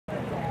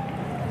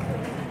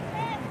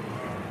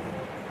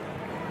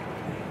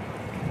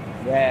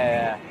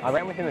Yeah, I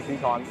ran with him a few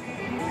times.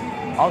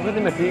 I was with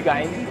him a few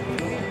games.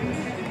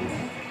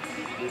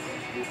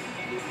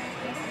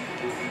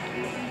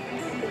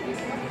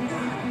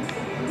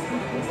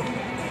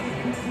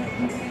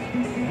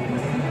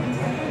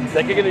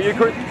 They're kicking to you,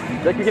 Chris.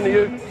 They're kicking to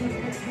you.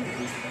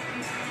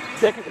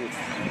 They're kicking.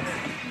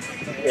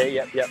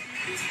 Yeah, yep.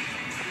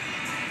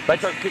 They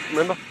try to kick,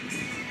 remember?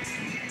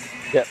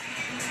 Yep.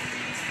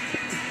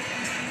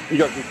 You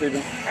got some,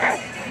 Stephen.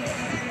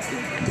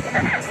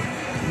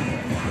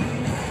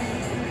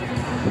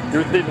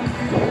 You're Stephen.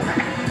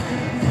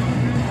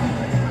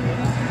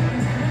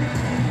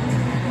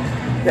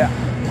 Yeah.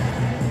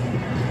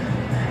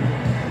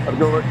 Have a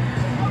good one.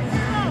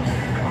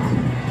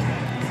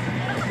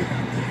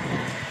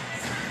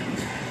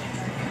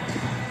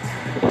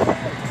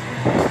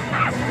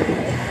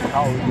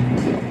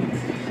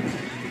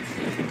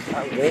 I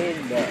win.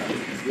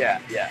 Yeah.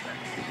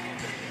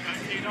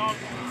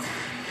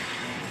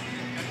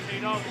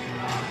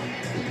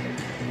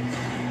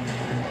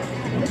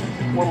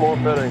 One more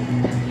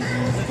 13.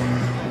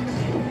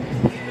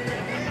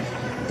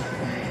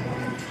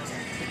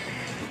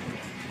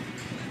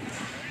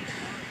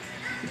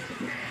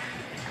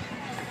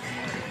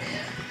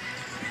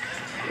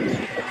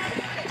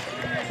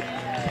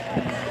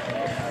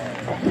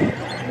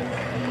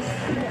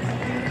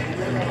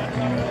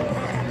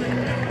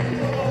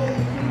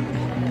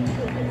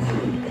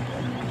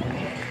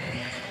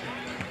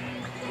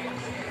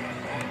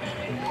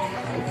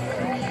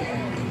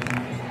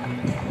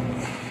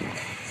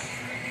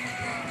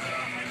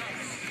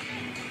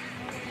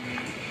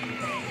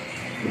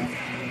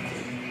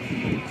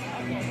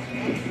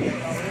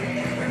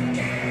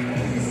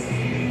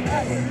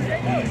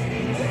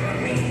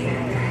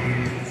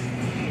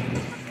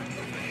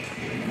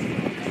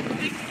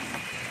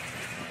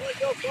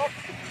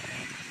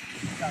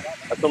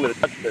 I told me to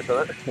touch this,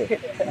 isn't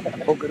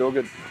it? All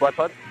good. Right,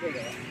 bud?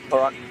 All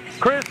right.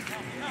 Chris,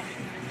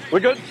 we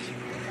good?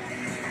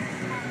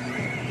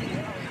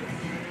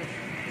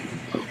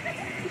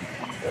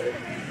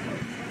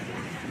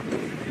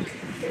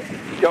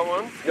 Go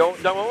on.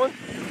 Don't want one?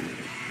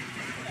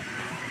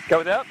 Go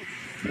without?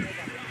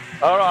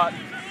 All right.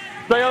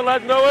 Stay on,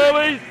 lads. No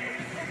earlies.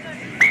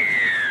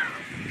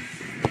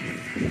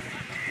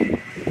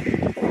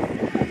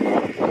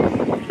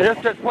 Yes,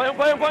 just play on.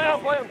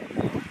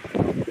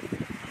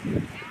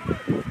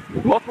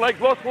 Lost legs.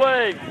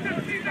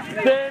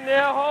 Stand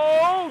now,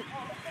 hold.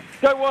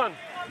 Go one.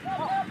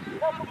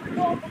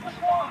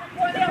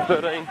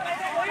 13.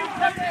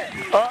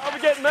 All right, we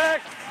get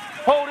Max.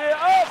 Hold here,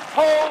 up,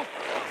 hold.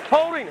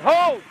 Holding,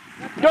 hold.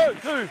 Go,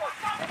 2.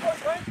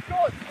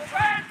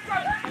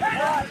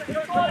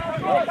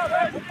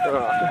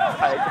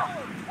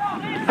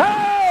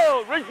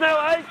 Hold! Reach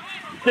now, 8.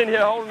 Stand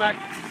here, hold, Max.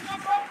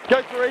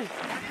 Go, 3.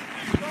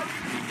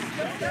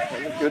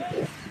 Good.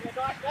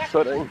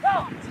 13.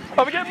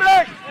 Up again,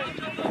 Max!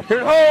 Here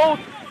and hold.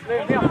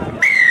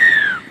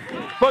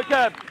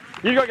 Vocab,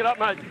 you gotta get up,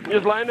 mate. You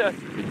just laying there.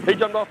 He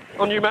jumped off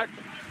on you, Max.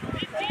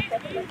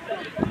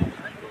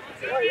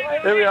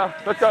 Here we are.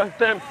 Let's go,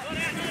 Sam.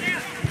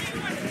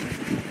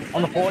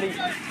 On the 40.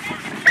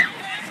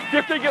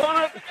 50, get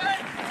on it.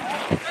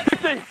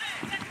 50.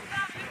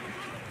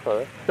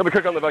 Sorry. Got me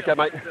quick on the vocab,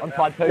 mate. On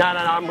side 2. No,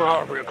 I'm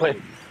real clear.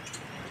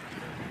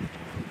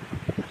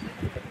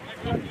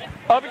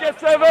 Up against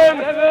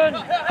 7.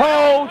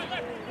 Hold.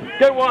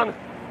 Go 1.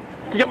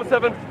 You get my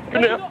 7.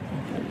 Good now.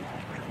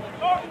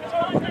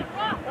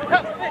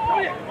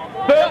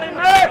 30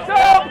 Max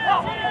up.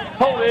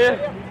 Hold here.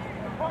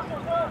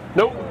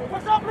 Nope.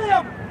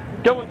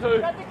 Go 1,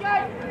 2.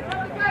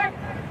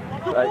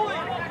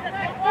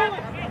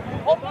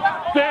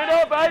 Stand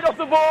up, 8 off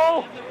the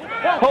ball.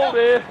 Hold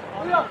here.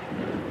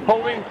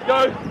 Holding.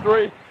 Go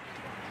 3.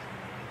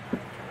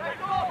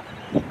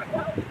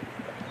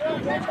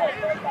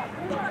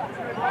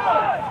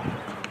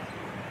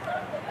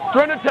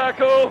 Surrender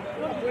tackle.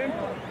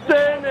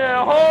 Stand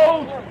now.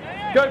 Hold.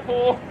 Go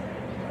 4.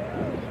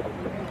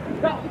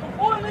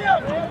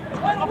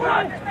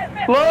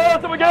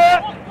 Last we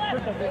get.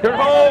 Here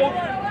hold.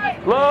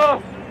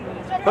 Last.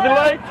 Nothing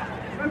late.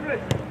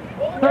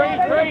 3,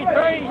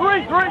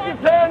 give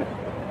 10.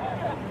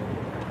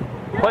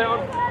 Play on.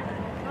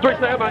 3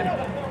 stand, mate.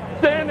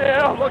 Stand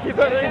now. Lucky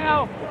 13.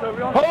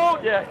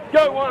 Hold. Yeah.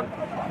 Go 1.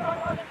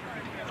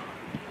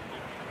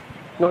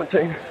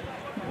 19.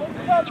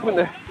 Spin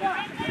there.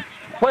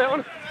 Play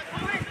on.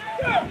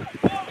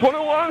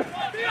 21.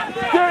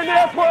 Stand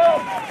now.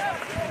 12.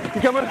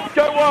 You coming?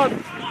 Go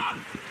 1.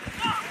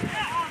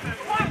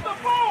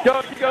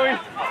 Go. Keep going.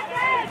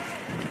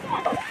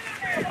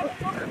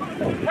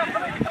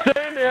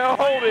 Stand now.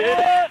 Hold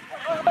it.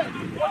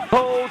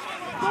 Hold.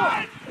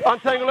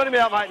 Untangle. Let him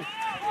out, mate.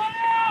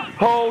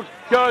 Hold.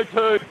 Go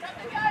 2.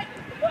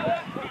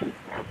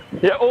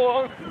 Yeah, all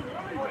on.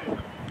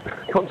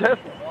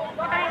 Contest.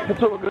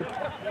 It's all good.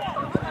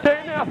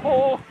 Stand now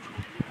 4.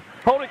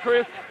 Hold it,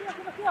 Chris.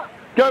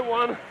 Go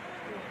 1.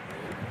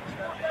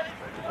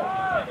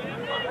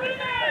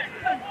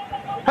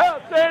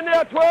 Help, stand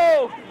now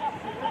 12.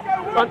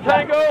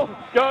 Untangle.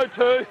 Go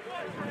 2.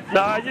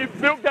 No, you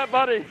milked that,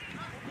 buddy.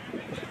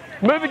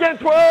 Move again,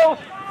 12.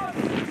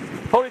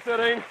 Hold it,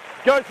 13.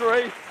 Go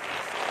 3.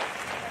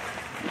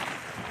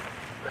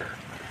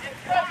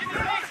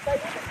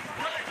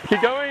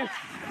 Keep going.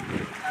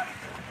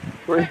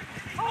 3.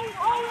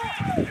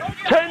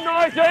 10,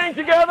 19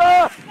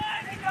 together.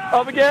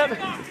 Up again.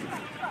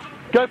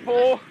 Go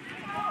 4.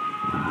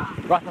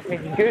 Right, that's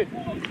making good.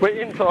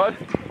 We're inside.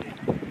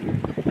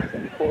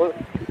 4.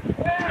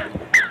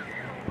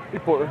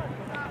 Keep 4.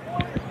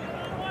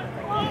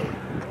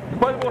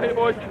 Play the ball here,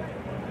 boys.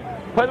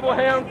 Play the ball,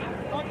 Hounds.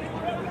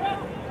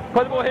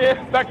 Play the ball here.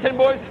 Back 10,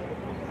 boys.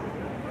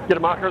 Get a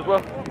marker as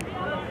well.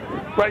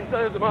 Great, so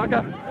there's a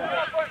marker.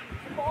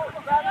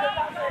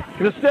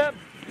 Get a step.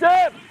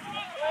 Step.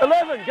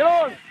 11, get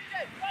on.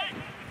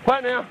 Play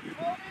it now.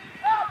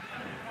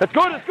 That's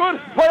good, it's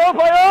good. Play on,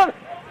 play on.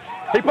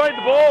 He played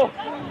the ball.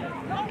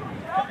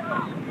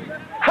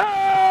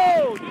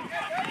 Hold.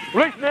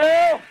 Release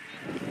now.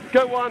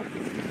 Go 1.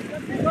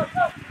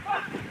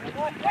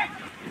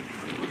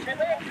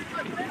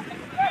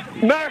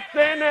 Max,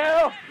 stand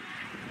now.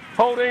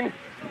 Holding.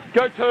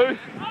 Go 2.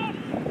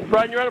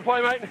 Braden, you're out of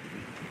play, mate.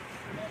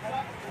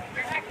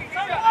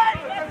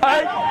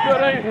 8.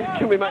 Good.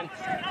 Kill me, mate.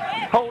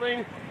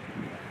 Holding.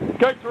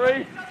 Go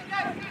 3.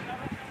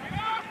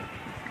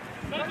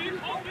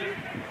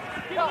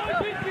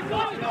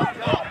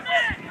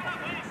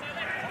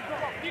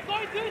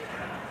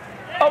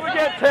 Oh, we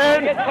get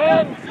 10.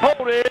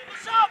 Hold it.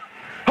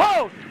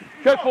 Hold.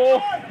 Go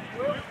 4.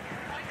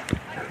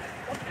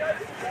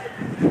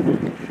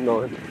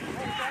 9.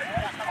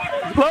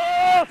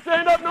 Last.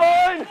 Stand up,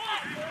 9.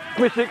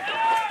 Come here, 6.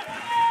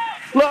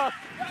 Last.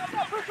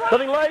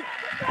 Nothing late.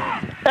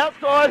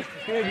 Outside.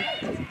 Good.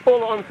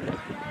 All on.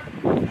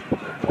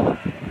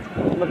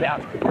 Look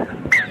out.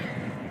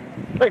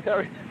 Thanks,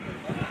 Harry.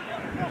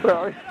 Where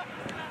are we?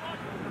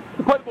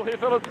 Play the ball here,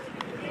 fellas.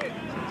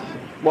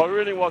 Well, it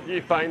really was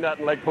you feigned that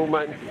and leg pull,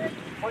 mate.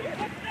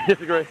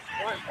 Disagree.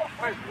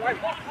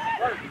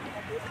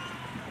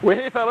 We're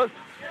here, fellas.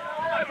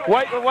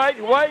 Wait.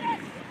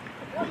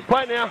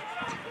 Play it now.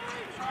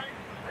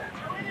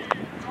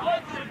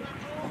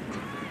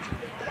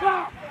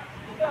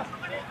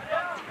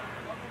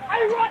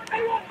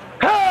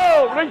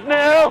 Hell, release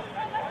now.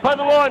 Play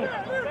the 1.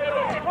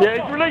 Yeah,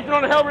 he's releasing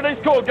on a hell release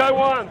call. Go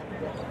 1.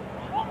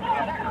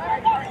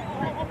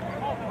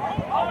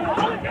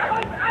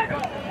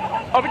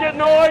 Up again,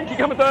 9. You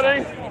come at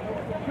 13.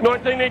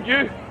 19 needs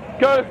you.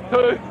 Go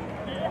 2.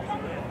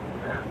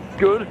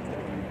 Good.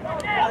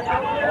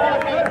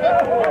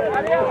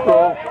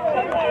 Cool.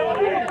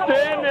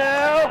 Stand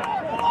now.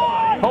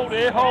 Hold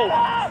here, hold.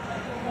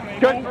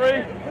 Go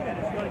 3.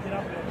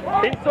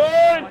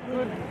 Inside.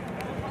 Good.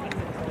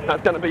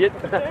 That's going to be it.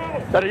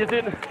 That is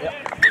it. Yep.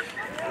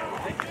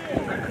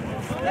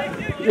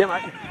 Yeah,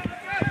 mate.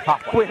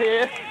 We're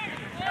here.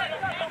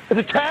 It's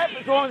a tap.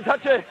 As long as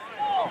touch it.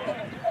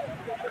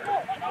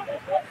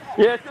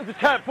 Yeah, it's a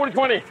tap.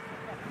 40-20.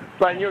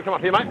 Braden, you come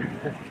up here, mate.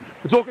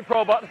 It's all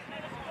control button.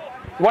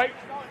 Wait.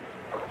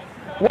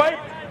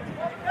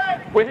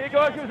 We're here,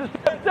 guys. Give us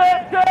a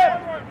step.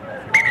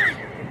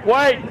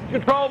 Wait. It's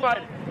control,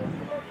 mate.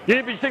 You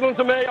need to be signaling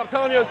to me. I'm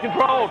telling you, it's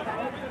controlled.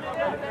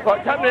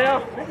 Right, tap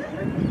now.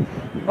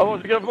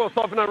 Otherwise, you're going to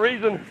stop for no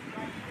reason.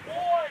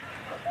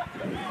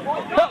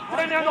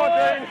 Play now,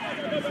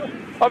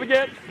 19. Up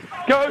again.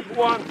 Go.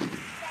 1.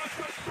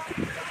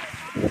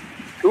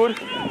 Good.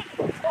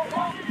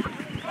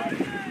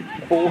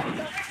 4.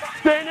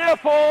 Stand now,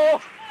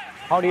 4.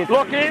 How do you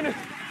lock in?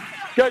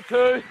 Go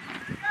 2.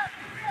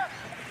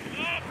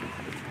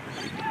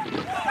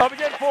 Up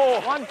again,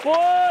 4. 1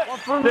 foot. 1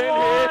 from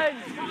stand here.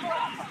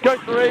 Go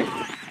 3.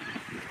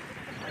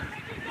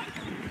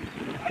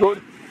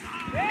 Good.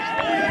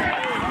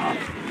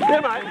 Yeah,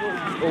 mate.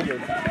 All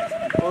good.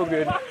 All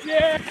good.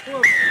 Yeah.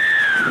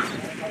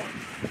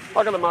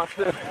 I got the marks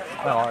there.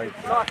 No worries.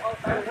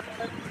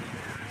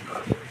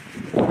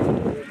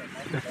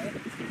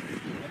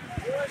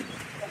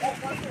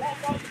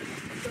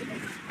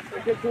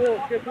 Get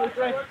cool,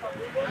 Trey.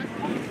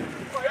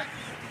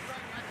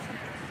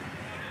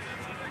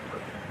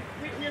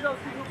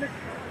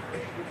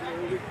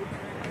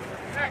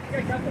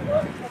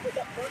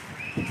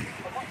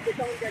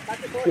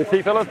 You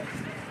see, fellas?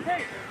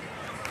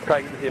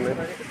 Craig is here, man.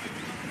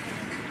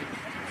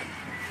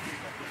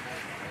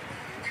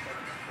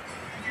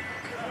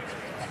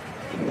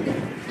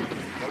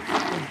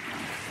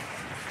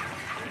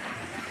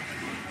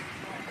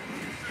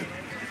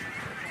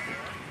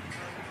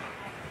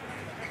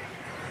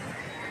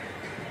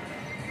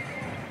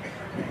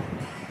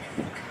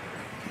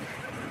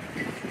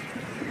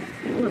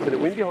 A little bit of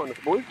wind behind us,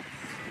 boys.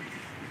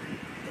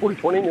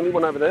 40-20, nearly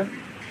one over there.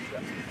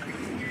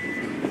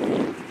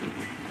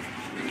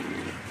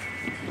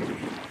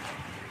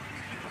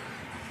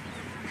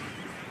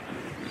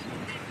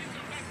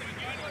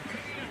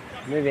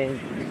 Moving.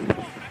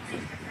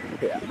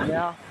 Yeah.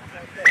 Now.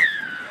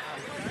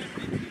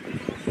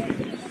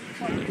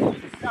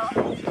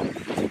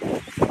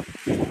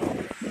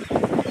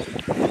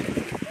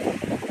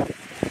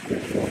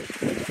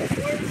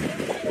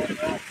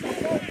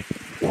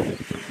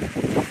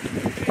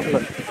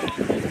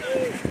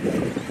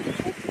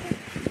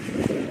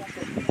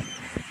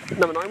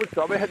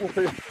 side we're heading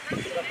to?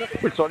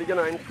 Which side are you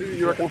going to aim to,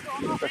 you reckon?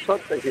 That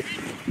side? Thank you.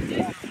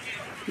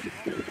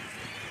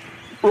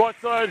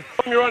 Right side,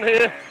 you're on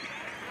here.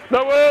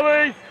 No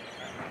early.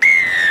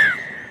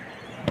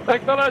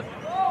 Thanks, fellas.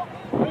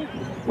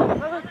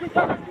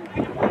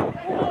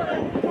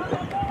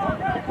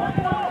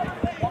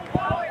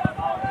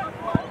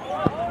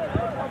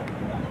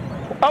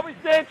 Up we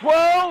stand,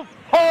 12.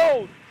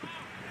 Hold.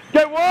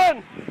 Get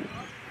 1.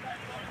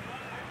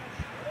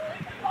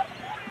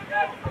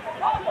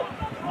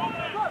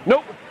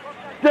 Nope.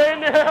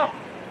 Stand now.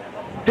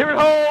 Here it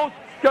holds.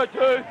 Go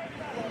 2.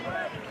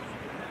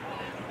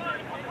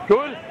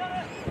 Good.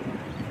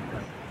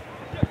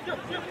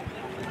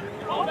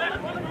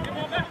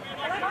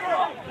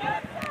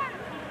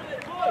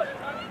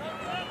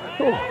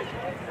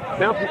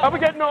 Bouncing. Up we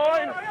get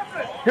 9.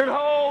 Here it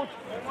holds.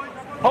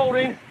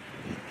 Holding.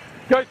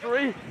 Go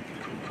 3.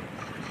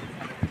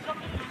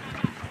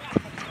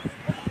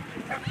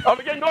 Up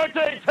we get 19.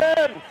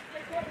 10.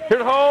 Here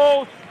it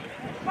holds.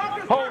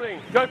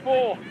 Holding. Go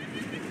 4.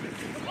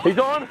 He's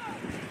on.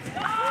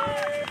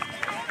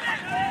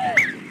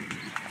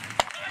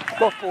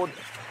 Cross forward.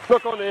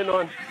 Knock on there,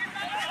 9.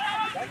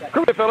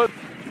 Come here, fellas.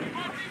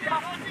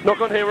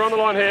 Knock on here. We're on the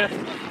line here.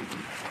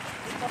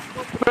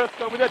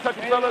 First, without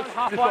touching, fellas.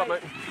 This way,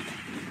 mate.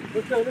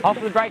 Half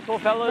of the break four,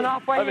 fellas.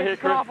 Halfway here,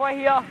 Chris. Halfway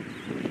here.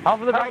 Half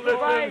of the break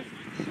four.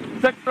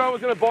 Second row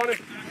is going to bind him.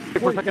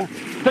 For a second.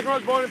 Second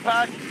row's binding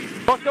pack.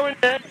 Cross go in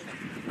there.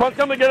 Front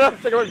come together.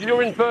 Second row's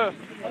you're in first.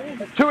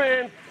 2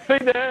 hands.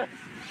 Feed there.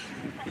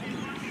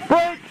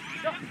 Break.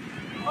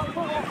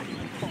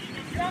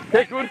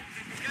 Yeah, good.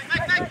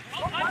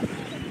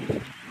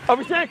 Are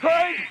we seeing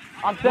Craig?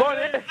 I'm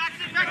right there.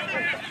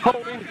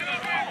 Holding.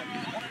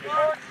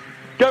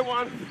 Go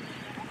 1.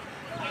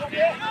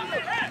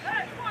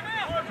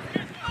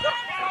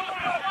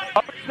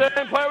 Up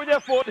stand, play with your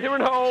foot, here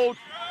and hold.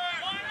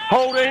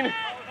 Holding.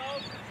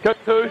 Go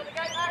 2.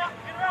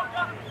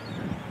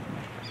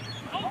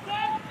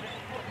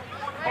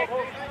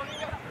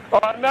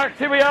 Alright, Max,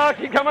 here we are.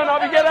 Keep coming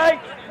up, you get 8.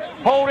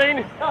 Holding.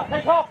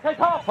 Take off, take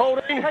off.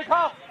 Holding. Take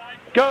off.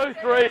 Go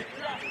 3.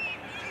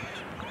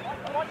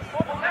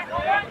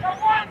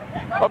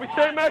 I'll be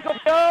staying, Max, off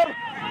the arm.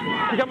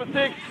 You come at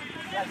 6.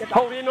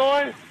 Hold in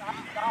 9.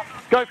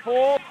 Go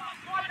 4.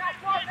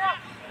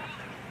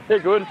 Yeah,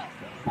 good.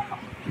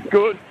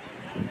 Good.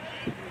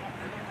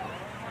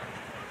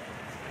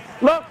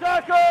 Last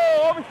circle.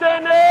 I'll be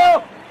staying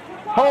now.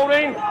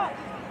 Holding.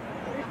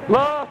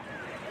 Last.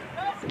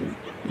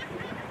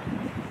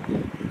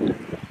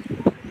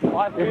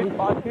 5 feet,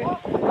 5 feet.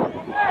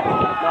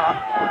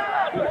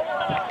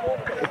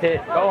 It's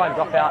it. Go on,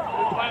 drop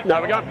out. No,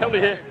 we're going penalty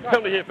here.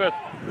 Penalty here first.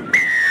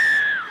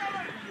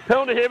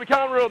 Penalty here. We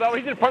can't rule that.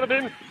 He's in front of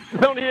him.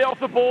 Penalty here off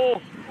the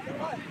ball.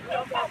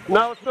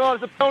 No, it's not.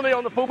 It's a penalty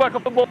on the fullback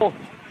off the ball.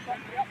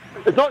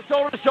 It's not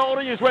shoulder to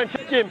shoulder. You just went and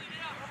check him.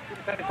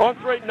 On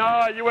 3.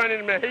 No, you weren't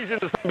in there. He's in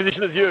the same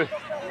position as you.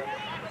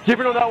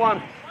 Different on that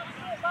one.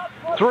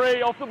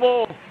 3 off the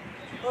ball.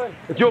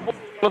 It's your ball.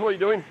 That's what you're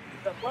doing.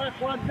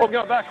 Oh,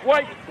 go back.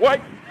 Wait,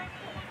 wait.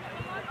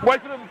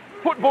 Wait for the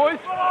foot, boys.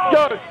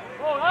 Go.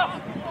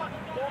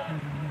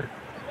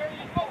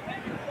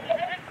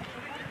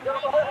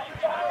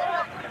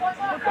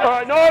 All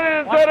right, 9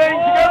 and 13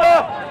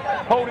 together.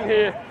 Holding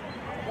here.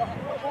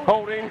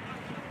 Holding.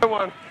 Go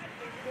 1.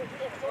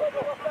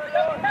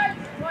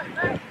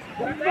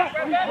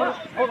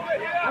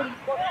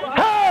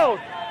 Held.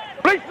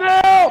 Release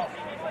now.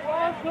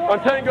 On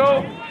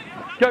tango.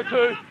 Go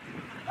 2.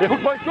 Yeah,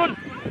 hook place good.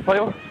 Play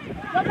on.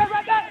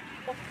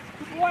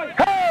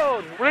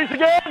 Held. Release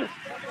again.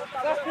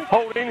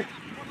 Holding.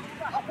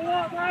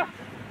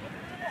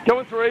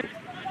 Going 3.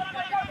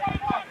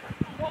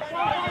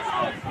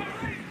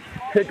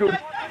 Yeah, good.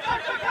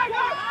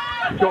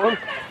 Go on.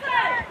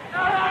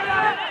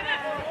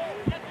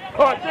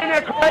 All right, stand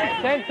there,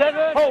 Craig.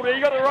 10-7. Hold it.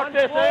 You got the rock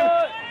there, Sam.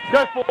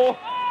 Go 4.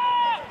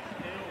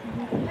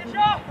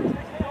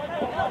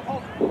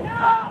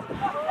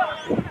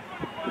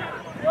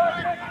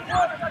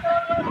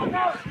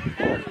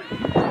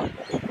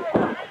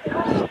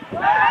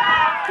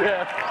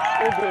 Yeah,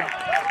 all good.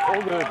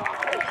 All good.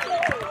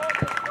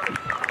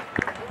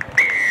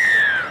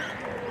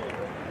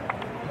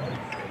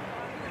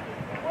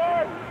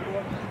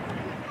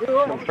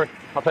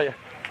 I'll tell you.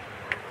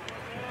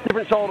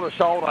 Different shoulder to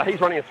shoulder. He's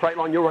running a straight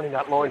line. You're running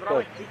that line.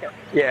 So,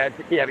 yeah,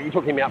 but you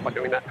took him out by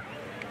doing that.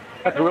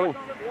 That's ruling.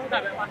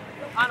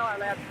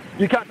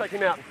 You can't take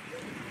him out.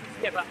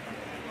 Yeah, but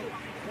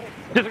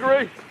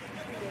Disagree?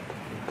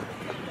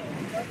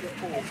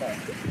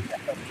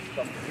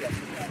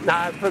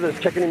 Nah, it's for the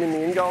checking him in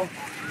the in goal.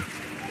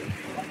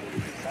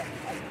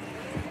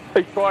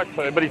 He's tried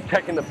to, but he's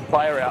checking the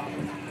player out.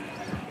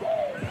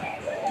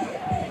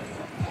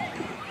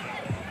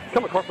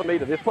 Come across the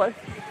meter this way.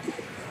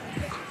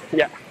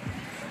 Yeah.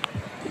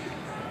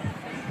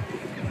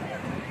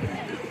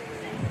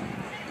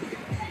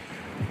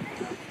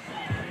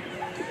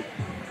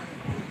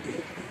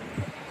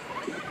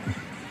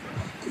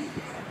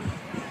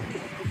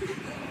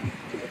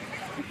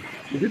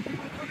 You did.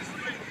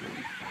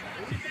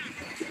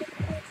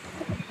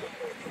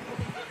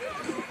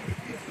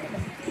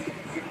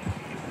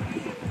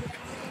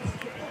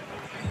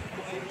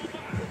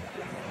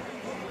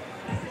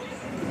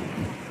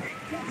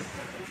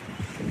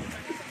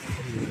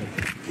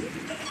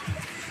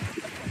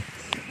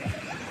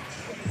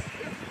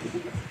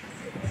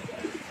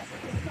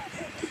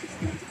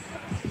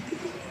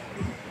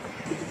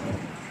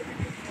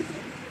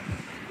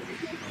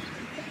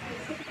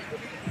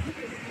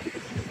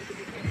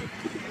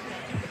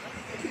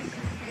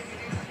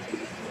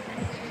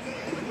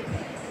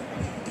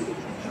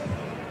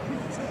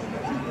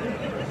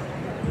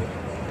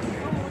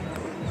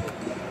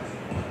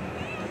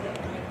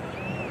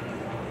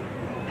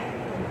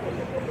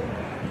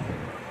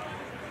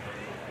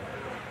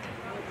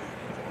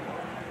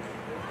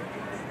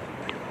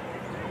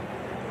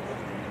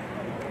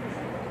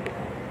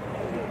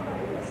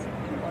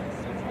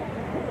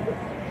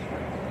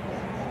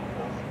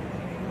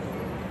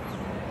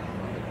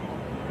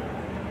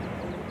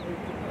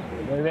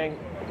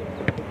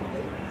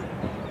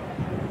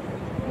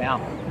 Now.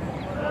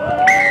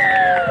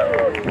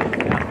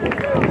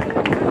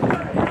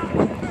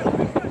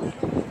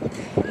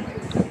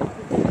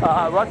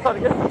 Right side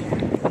again.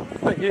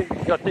 Thank you.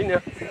 You got it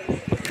now.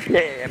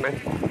 Yeah,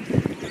 man.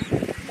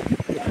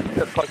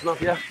 That's close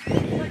enough, yeah.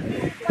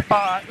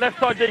 Alright, left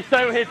side D.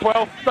 Stay on here,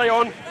 12. Stay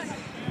on.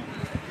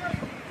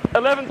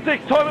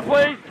 11-6. Toilet,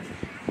 please.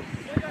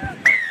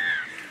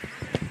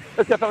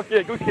 Let's go, fellas.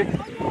 Yeah, good kick.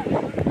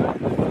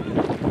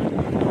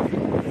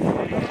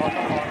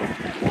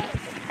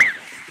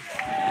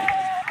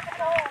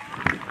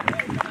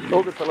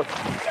 All good, fellas.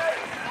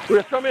 We're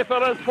going to scrum here,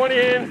 fellas. 20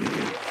 in.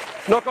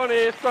 Knock on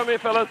here. Scrum here,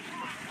 fellas.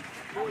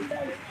 In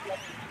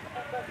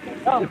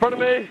front of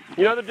me.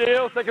 You know the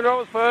deal. Second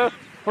row is first.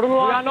 Put them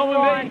on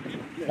Normanby.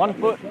 1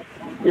 foot.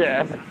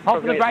 Yeah.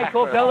 Hold for the break,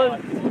 call, fellas.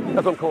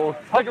 That's what I'm calling.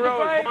 Second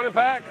row is behind and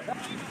pack.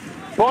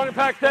 Behind and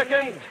pack,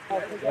 second.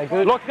 Yeah,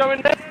 good. Locks go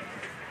in there.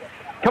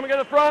 Coming at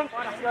the front.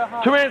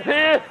 2 hands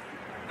here.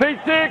 Feet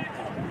 6.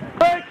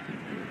 Break.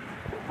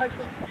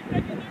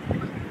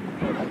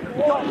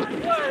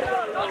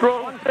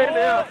 Strong. Stand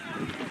out.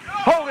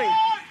 Holding.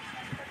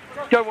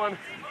 Go 1.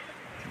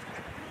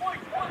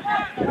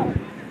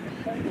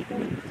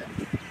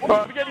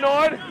 Alright, we get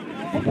 9.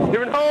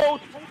 Here and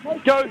hold.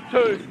 Go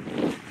 2.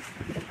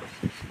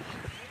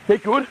 They're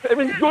good.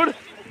 Everything's good.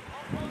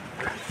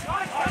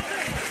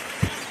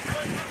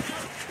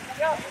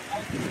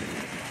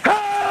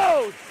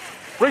 Hold!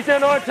 Reach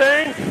down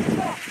 19.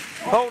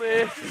 Hold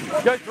here.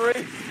 Go 3.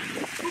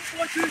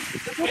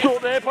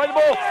 Short there. Play the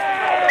ball.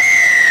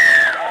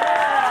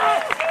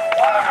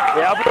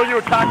 Yeah, I'll build you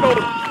a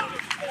tackle.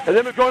 And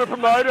then we're going to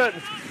promote it.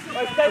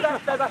 Stay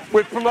back, stay back.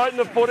 We're promoting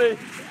the footy.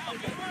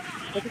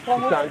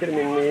 Don't get him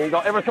in the in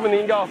goal. Everyone's coming in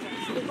the in goal.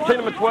 Team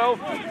number 12.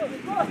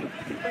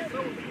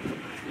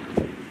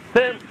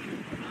 Sam.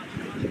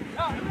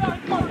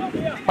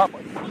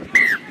 Halfway.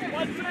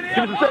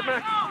 Give us a step,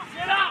 Max.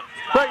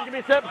 Brayden, give me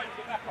a step.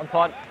 I'm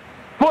fine.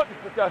 Foot.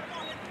 Let's go.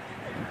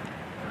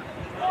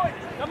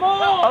 Come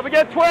on! Up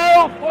again,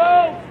 12.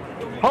 12!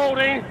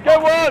 Holding. Go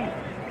 1.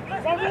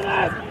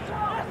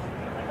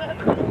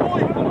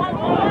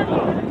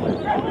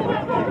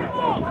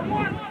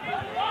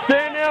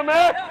 Stand now,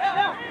 Max.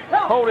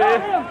 Hold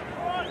here.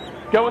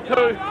 Go 2.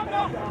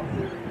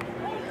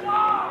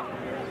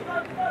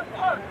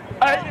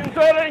 8 and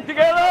 13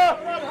 together.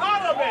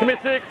 Commit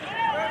 6.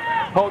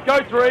 Hold.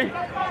 Go 3.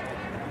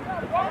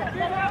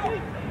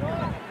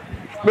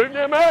 Move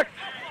now, Max.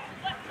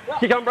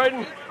 Kick on,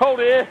 Brayden. Hold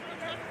here.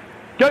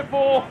 Go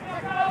 4.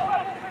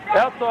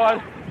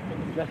 Outside.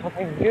 That's what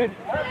things good.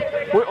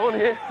 We're on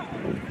here.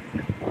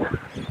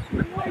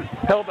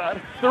 Held that.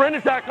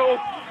 Surrender tackle.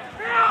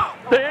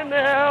 Stand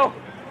now.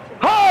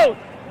 Hold.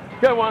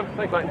 Go 1.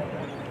 Thanks, mate.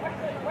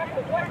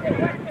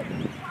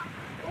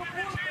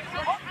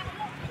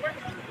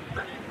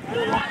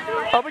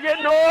 Up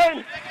again,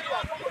 9.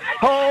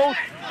 Hold.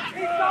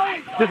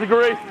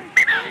 Disagree.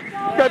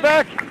 Go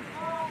back.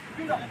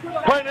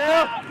 Play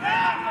now.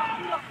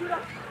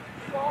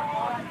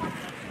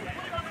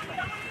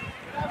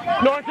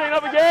 19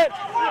 up again.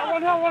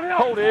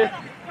 Hold here.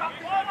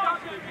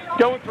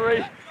 Go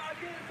 3.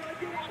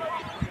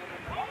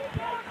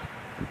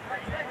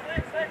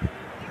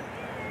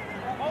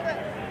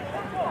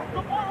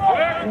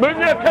 Move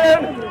now,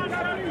 10.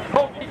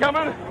 Hold, keep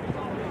coming.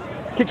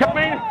 Keep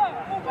coming.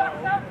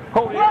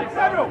 Hold here.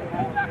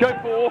 Go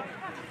 4.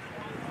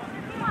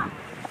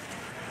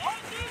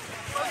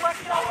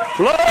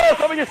 Last,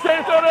 up against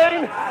stand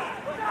 13.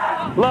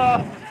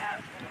 Last.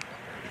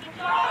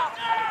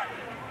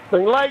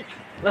 Being late.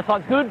 That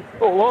side's good.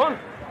 All on.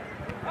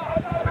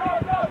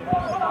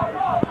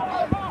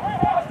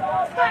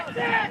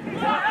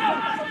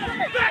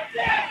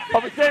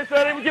 Up against stand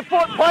 13 with your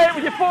foot. Play it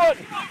with your foot.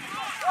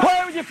 Play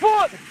it with your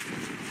foot.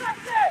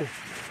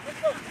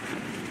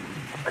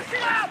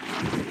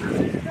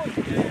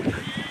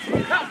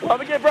 Up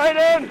again,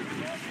 Brayden.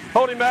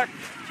 Hold him back.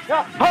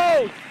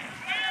 Hold.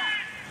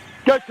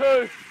 Go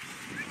 2.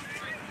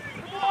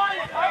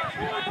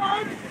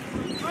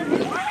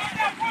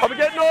 Up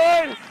again,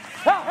 9.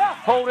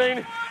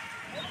 Holding.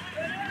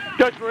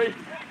 Go 3.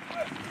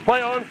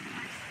 Play on.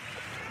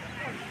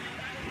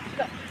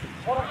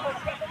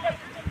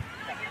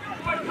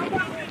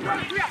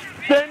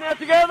 Stand now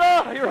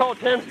together. Here, hold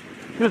 10.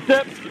 Give a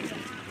step.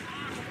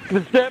 Give a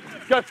step.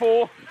 Go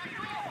 4.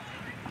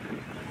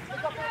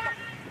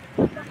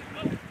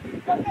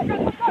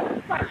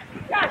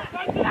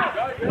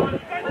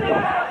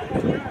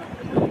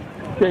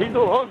 Yeah, he's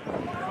all on.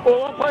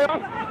 All on, play on.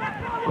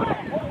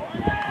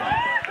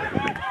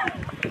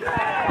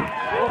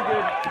 All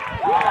good.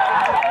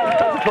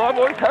 That's the time,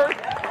 boys, Harry.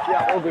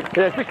 Yeah, all good.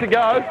 Yeah, 6 to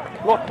go.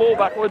 Lost 4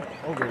 backwards.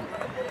 All good.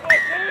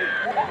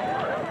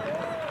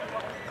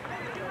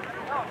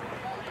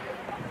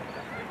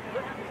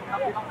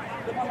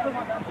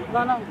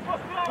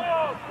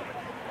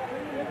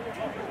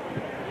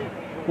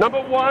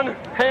 Number 1,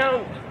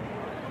 Hounds.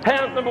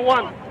 Hounds, number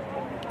 1.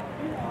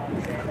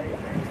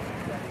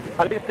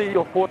 I need to see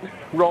your foot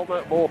roll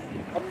that ball.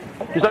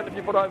 Just don't lift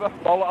your foot over.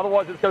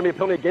 Otherwise, it's going to be a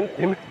penalty against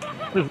him.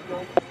 Just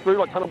through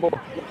like tunnel ball.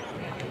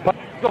 Got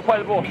to play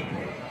the ball.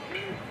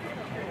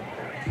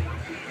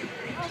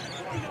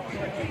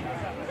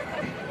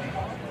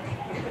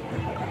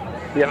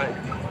 Yeah, mate.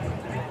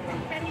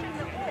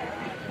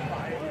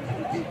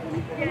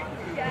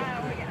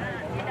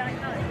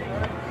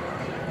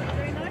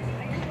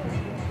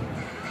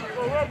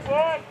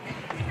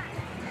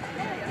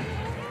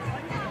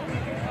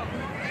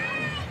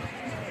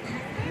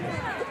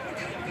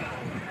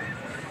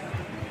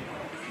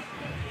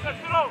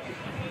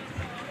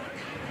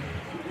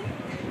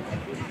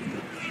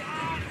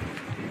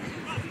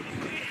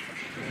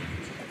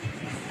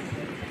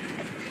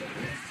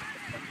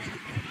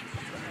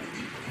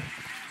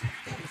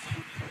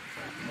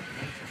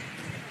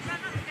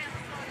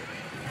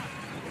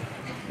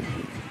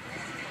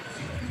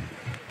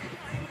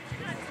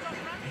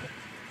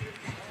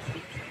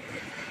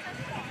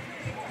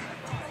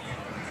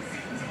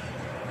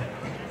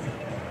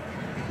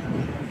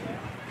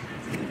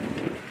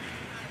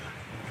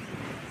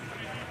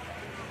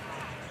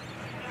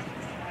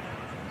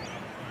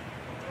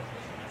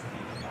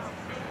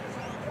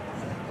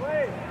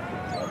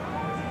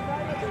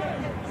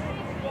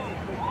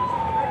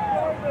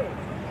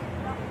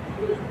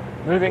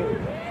 Moving.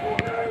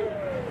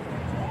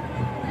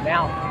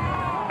 Now.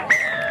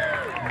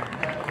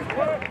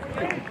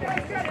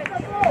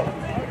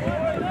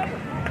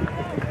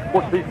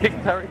 Watch these kicks,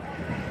 Harry.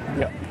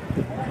 Yeah.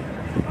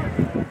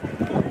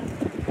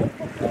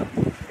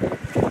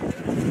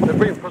 They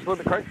bring him across a little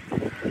bit, Craig.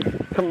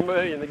 Come with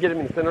me and they get him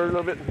in the centre a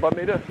little bit by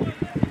metre.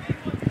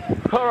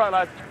 All right,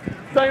 lads.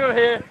 Stay on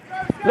here.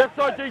 Left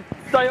side, G,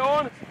 stay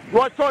on.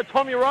 Right side,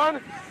 Tom, you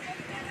run.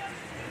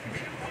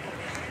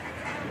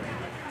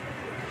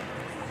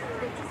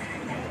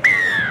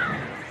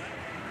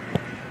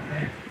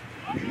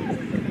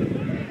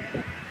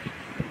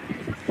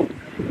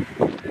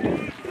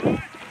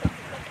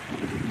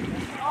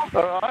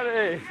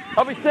 Alrighty.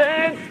 Up he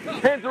stands.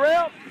 Hands are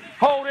out.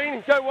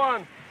 Holding. Go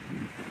one.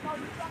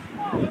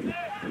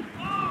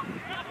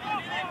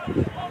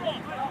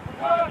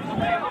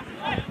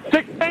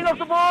 $16 off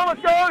the ball.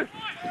 Let's go.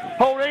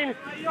 Holding.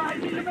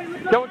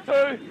 Going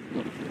two.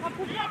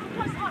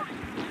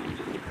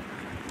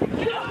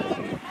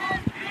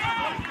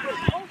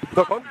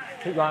 Look on.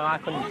 Keep going, I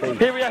couldn't see.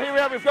 Here we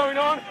are, we're going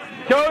on.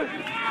 Go.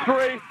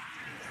 Three.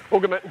 All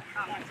good, mate.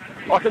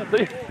 I can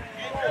see.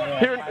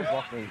 Here it is.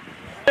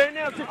 Stand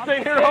now,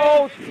 16, here it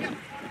holds.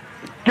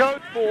 Go,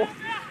 four.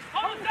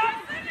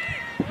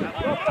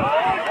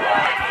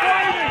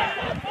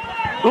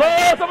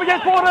 Last, up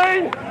against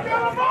 14.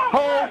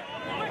 Hold.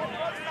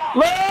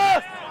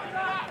 Last.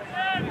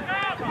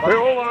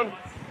 We're all on.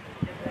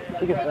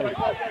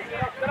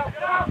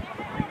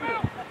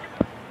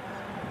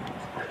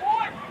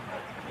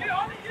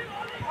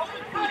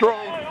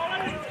 Strong.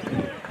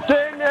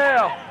 Stand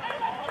now.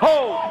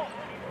 Hold.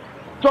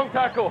 Strong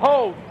tackle.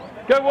 Hold.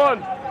 Go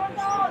one.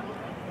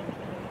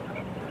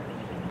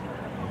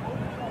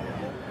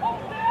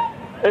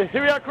 Hey,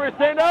 here we are, Chris.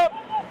 Stand up.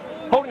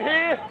 Holding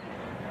here.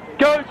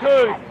 Go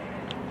two.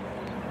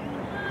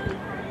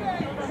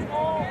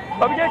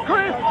 Up again,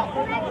 Chris.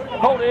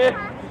 Hold here.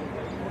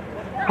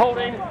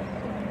 Holding.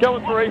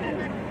 Going three.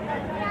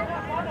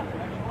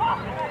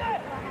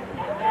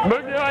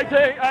 Move now, 18.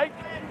 8.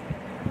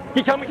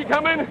 Keep coming, keep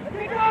coming.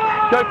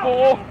 Go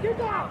four.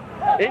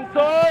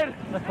 Inside.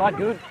 That's quite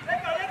good.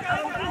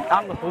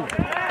 I'm the full.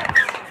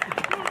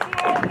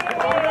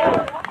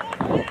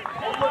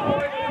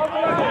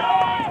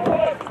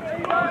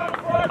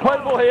 Play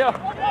the ball here.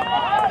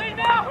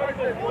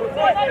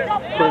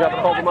 Bring up the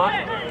hold the mark.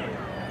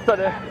 Stay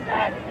there.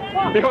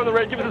 Behind the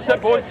red, give us a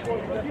step, boys.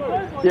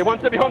 Yeah, one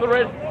step behind the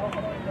red.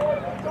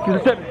 Give us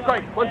a step.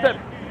 Great, one step.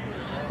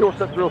 Your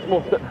step's a real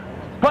small step.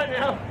 Play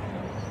now.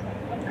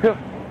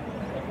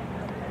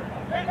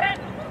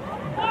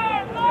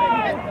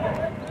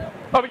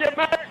 Up again,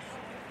 Max.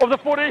 Of the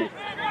footy.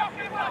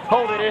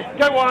 Hold it here.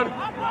 Go one.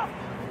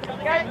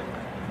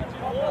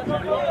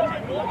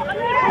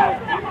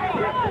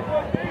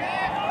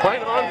 Play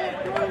it on.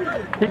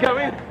 Keep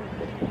going.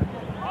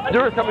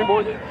 Dura's coming,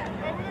 boys.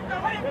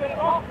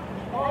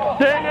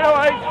 Stand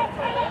now, 8.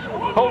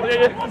 Hold it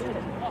here.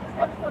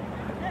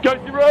 Go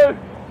 0.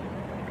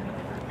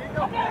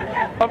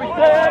 Up he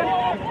stand.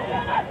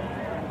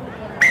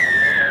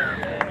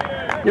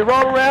 You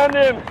roll around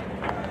him.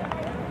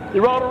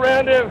 You roll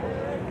around him.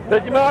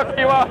 There's your mark. There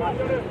you are.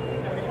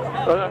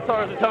 Oh, no,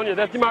 sorry, I was telling you.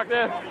 That's your mark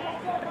there.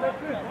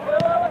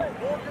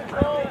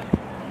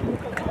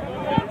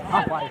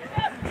 Halfway.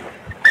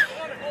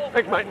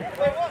 Thanks, mate.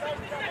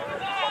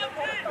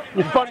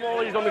 You spun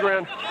while he's on the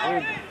ground.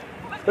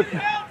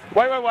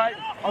 Wait.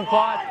 On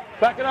side.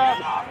 Back it up.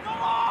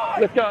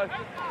 Let's go.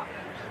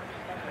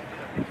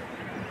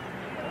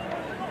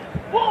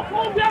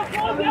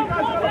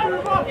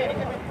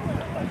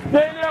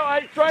 Stand now,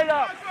 8. Straight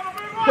up.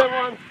 Go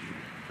one.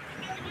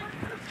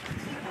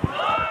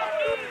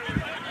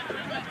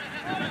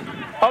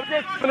 Up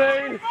there,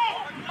 17.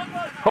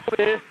 Hold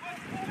here.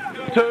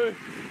 2.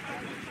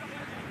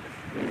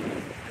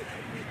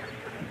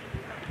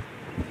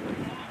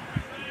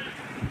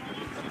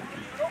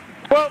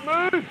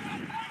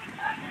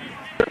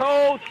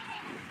 hold.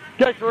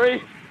 Go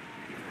 3.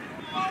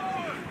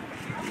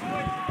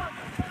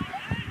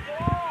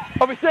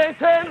 I'll be staying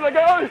 10, let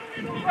go.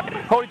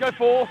 Hold it, go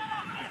 4.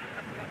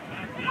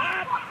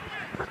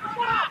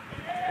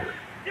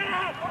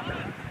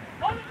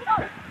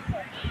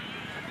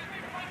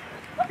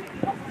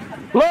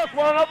 Last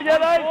one, up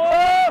again, 8.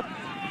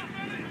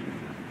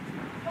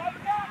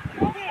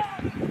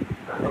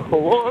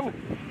 One.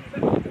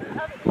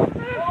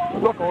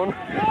 Knock on.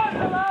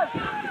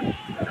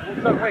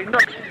 No, wait, no.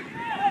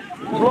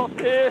 Lost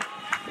here.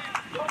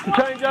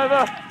 Change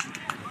over.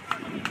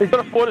 He's got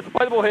a foot, it's a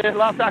play the ball here.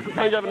 Last tackle,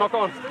 change over, knock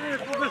on.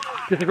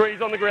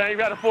 Disagrees on the ground, you've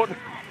got a foot.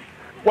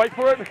 Wait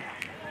for it.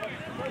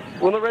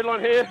 We're on the red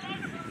line here.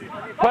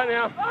 Play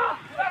now.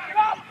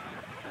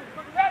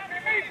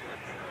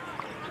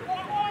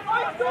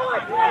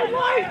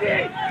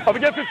 Up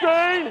again,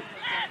 15.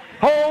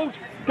 Hold.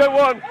 Go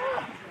 1.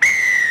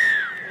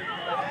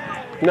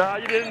 No,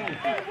 you didn't.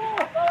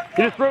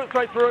 You just threw it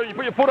straight through. You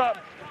put your foot up.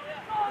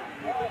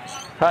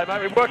 Hey,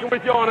 mate, we're working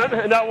with you on it,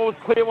 and that one was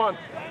clear 1.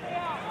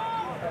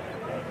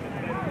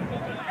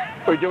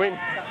 What are you doing?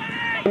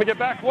 Let me get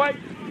back. Wait.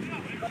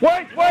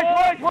 Wait.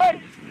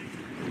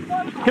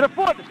 Get a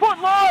foot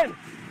line.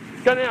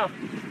 Go now.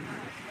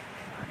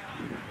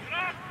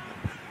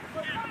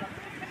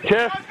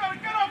 Chest.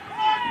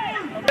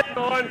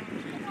 9.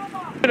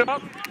 Get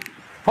up.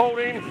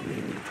 Holding.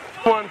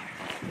 1.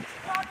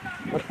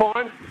 That's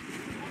fine.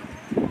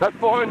 That's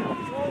fine.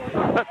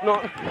 That's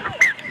not.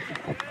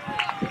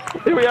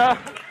 Here we are.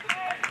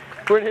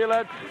 We're in here,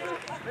 lads.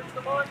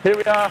 Here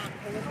we are.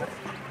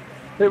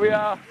 Here we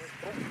are.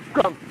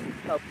 Scrum.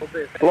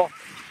 Lock.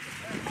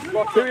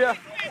 Here we are.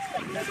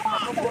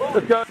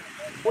 Let's go.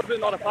 Was it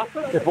not a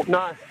passer?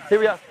 No. Here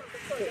we are.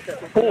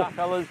 4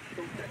 colours.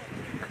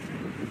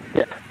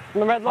 Yeah. On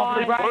the red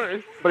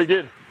line. But he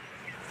did.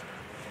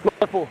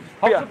 Not 4.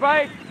 Hold the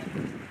break.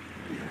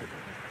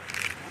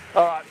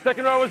 All right.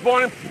 Second row is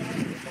Boynham.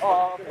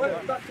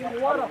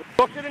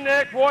 Lock it in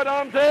neck. Wide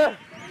arms there.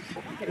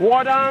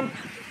 Wide arms.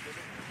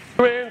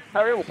 2 hands.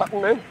 Harry, we'll pack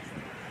one man.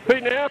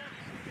 Feet now.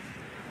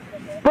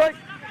 Break.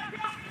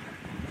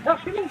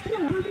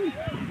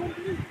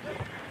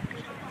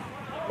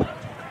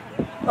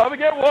 Over,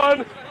 get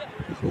 1.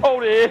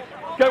 Hold here.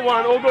 Go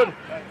 1. All good.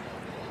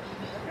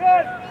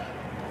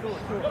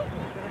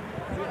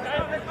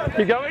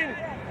 Keep going.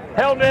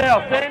 Held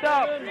now. Stand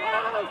up.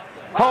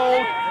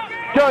 Hold.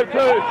 Go 2.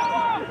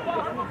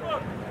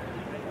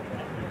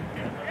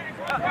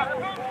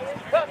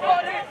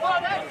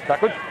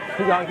 Backwards.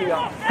 Keep going.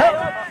 Held.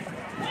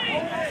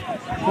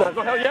 No, it's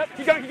not held yet.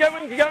 Keep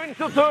going.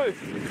 Still 2.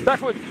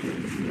 Backwards.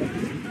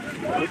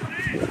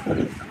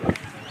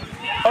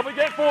 Up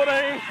again,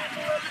 14.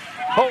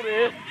 Hold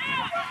here.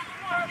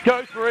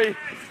 Go 3.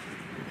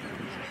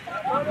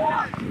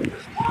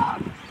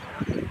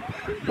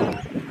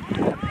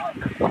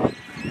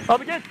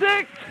 Up again,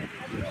 6.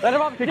 Let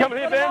him up. Keep coming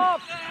here, Ben.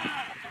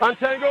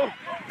 Untangle.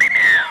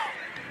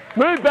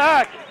 Move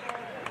back.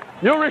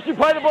 You'll risk you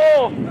play the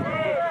ball.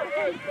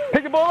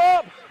 Pick the ball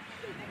up.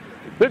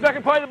 Move back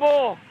and play the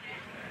ball.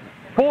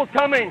 4's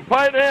coming.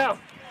 Play it now.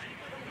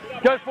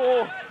 Go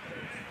 4.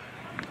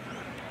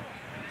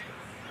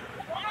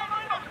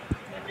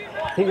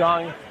 Keep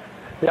going.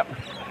 Yep.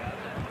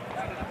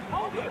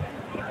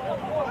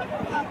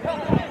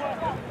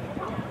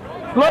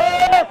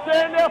 Left.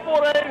 Stand now,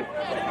 14.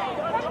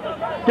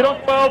 Get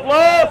on 12.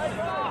 Left.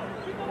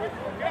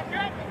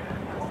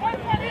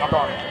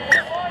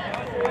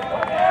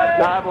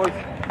 Nah, boys.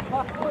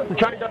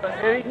 Change over.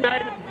 And he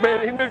made it, man.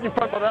 He moved in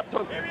front by that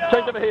time.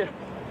 Change over here.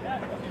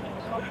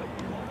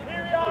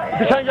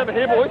 You change over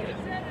here, boys.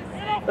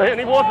 And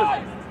he wasn't.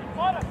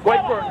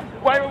 Wait for it.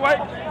 Wait.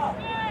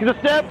 He's a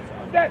step.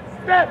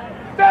 Step.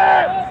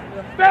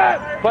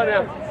 Play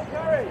now.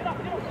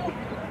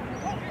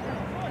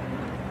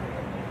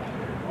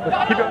 Let's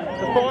keep it.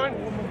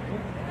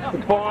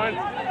 It's fine.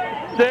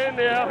 Stand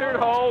now. Here and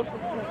hold.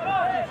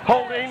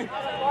 Holding.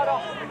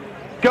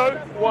 Go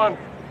 1.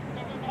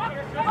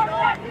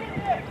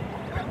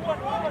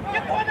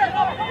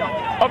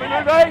 Up and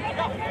move 8.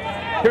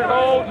 Here and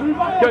hold.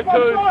 Go 2.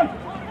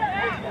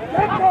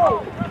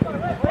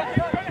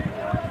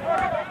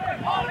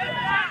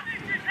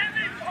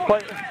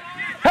 Play.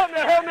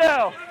 Held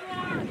now.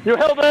 You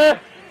held there.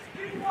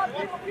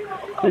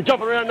 You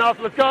jump around now.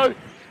 Let's go.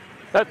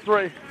 That's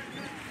 3.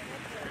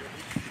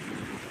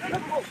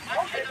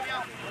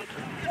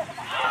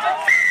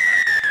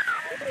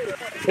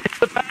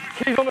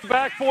 He's on the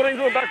back, 14's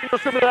on the back, you're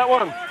stripping that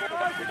one.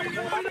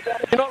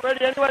 You're not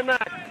ready anyway,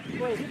 Max.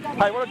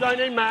 Hey, what I don't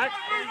need, Max.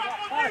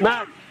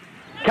 Max,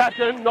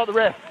 captain, not the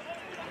ref.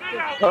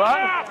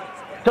 Alright?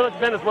 Tell it to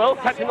Ben as well,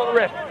 captain, not the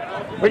ref.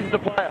 He's the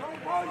player.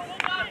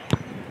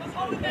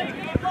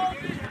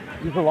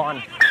 Use the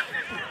line.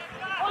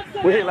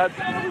 We're here, lads.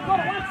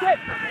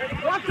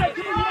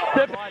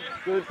 Step.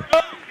 Good.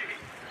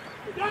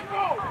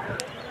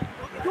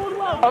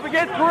 Up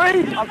again,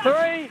 3. Up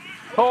 3.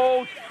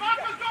 Hold.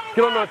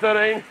 Get on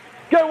 13.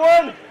 Go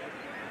 1.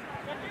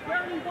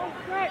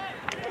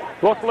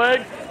 Lost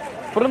leg.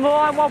 Put in the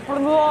line, one foot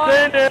in the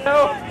line. Stand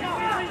now.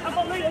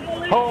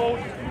 Hold.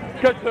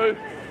 Go 2.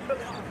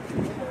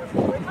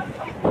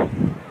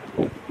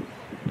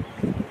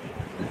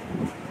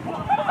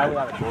 Tackle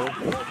without the ball.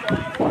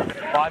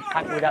 5,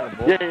 tackle without the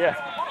ball. Yeah.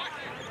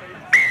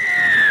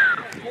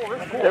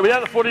 Yeah,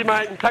 without the footy,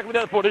 mate. And tackle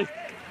without the footy.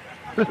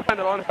 Just stand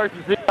the line. Hope to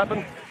see it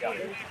happen.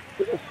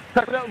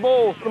 Tackle without the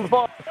ball. Number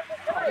 5.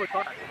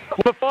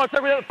 Number 5,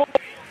 tackle without the ball.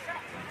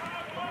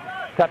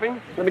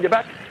 Tapping. Let me get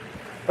back.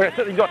 Okay,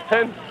 so you got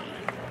 10.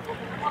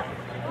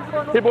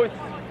 Here, boys.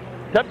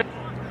 Tapping.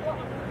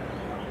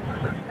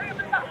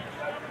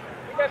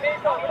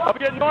 Up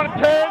again, 9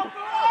 and 10.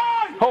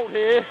 Hold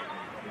here.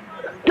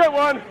 Go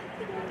 1.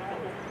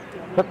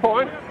 That's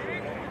fine.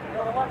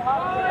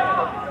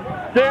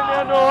 Stand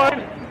now, 9.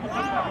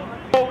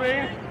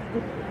 Holding.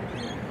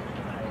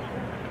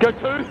 Go 2.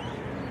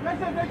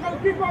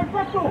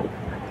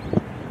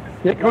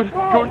 Yeah, good.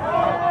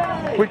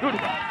 We're good.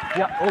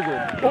 Yeah, all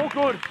good. All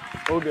good.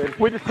 All good.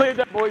 We just cleared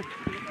that, boys.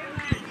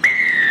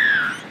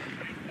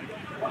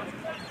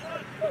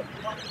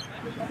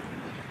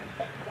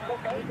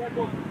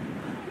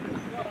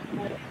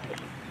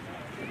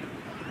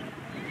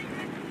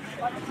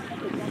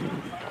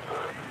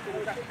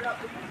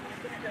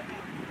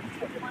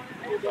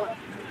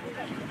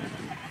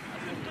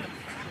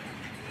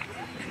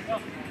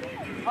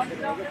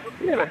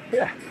 Yeah, man.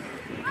 Yeah.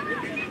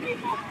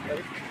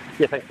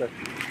 Yeah, thanks, sir.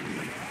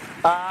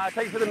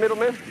 Take it to the middle,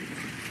 man.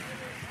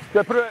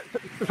 Go put it.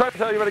 Try to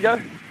tell you where to go.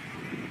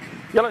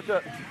 Yellow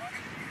shirt.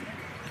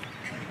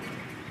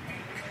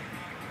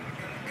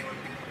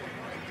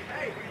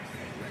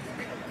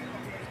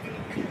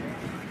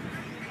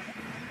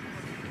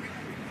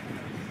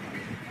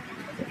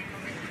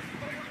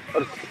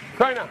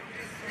 Trainer.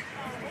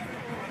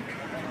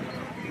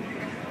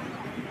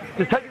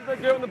 Just take it to the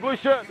girl in the blue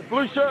shirt. The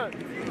blue shirt.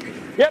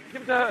 Yep,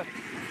 give it to her.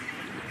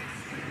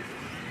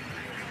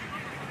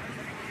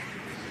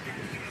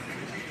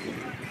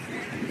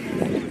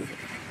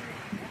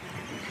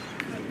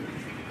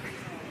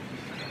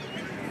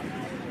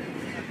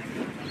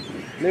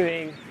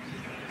 Moving.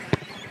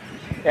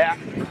 Yeah.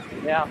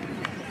 Yeah.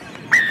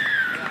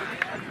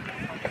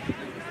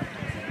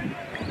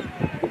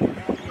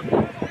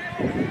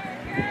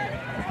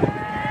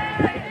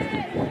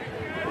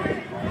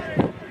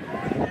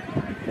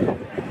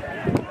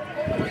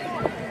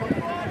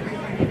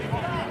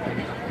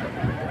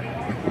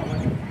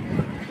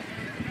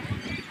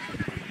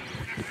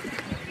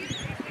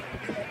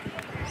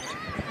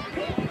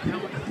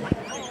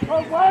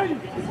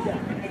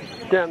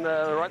 Down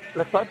the right,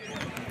 left side.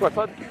 Right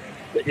side.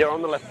 Yeah,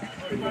 on the left.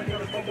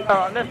 All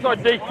right, left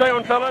side D. Stay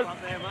on, fellas.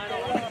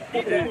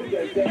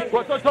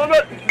 Right side, time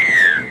it.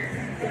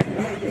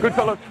 Good,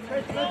 fellas.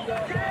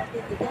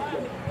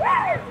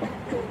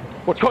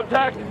 What's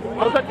contact?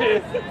 Contact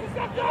here.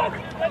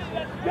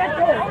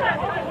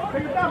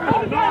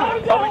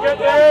 How we get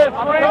there?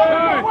 3,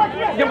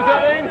 2. Give him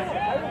 13.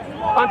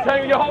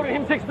 Untangle, you're holding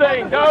him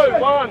 16. Go,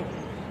 1.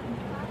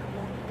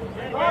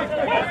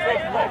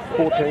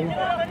 14.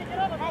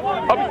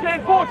 I'll be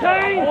saying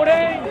 14.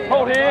 14.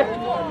 Hold here.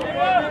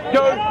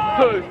 Go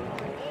 2.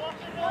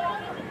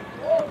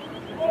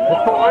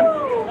 That's fine.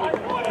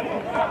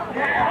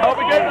 I'll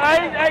be getting 8,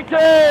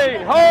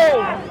 18.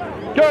 Hold.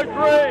 Go 3.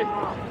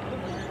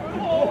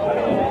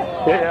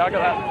 Yeah, I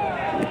got that.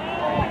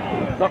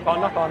 Knock on,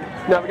 knock on.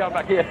 Now we're going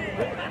back here.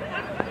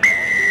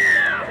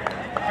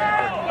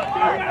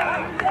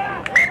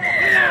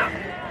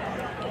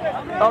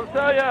 I'll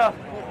tell you.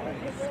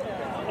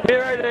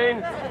 Here,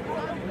 18.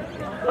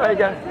 There you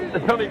go.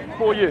 It's coming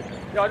for you.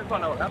 Yeah, I just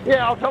want to know what happened.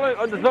 Yeah, I'll tell you.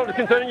 It's not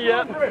concerning you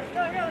yet.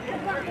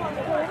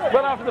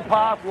 Well after the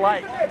pass,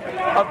 late.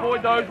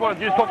 Avoid those ones.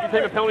 You just cost your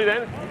team a penalty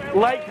then.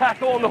 Late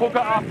tackle on the hooker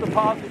after the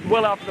pass,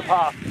 well after the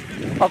pass.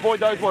 Avoid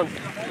those ones.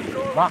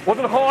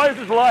 Wasn't high, it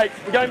was late.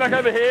 We're going back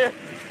over here.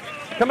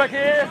 Come back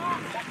here.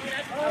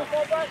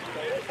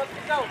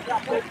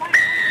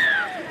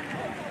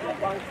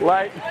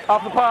 Late,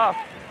 after the pass.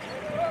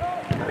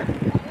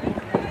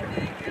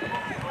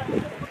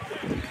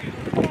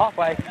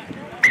 Halfway.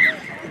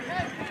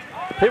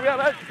 Here we go,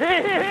 mate.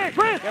 Here,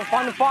 Chris. Go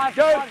find the 5.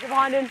 Go. 5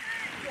 behind him.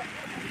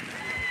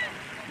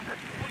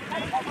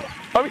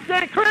 Are we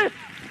standing, Chris?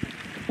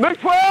 Move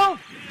 12.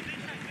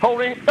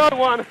 Holding. Go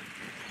 1.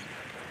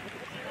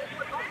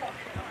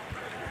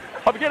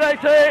 Up again, 18.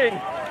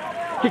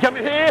 Can you come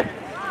in here?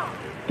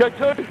 Go 2.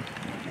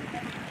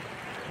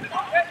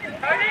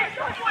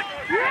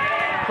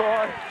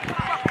 Try.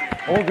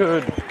 All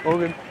good. All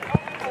good.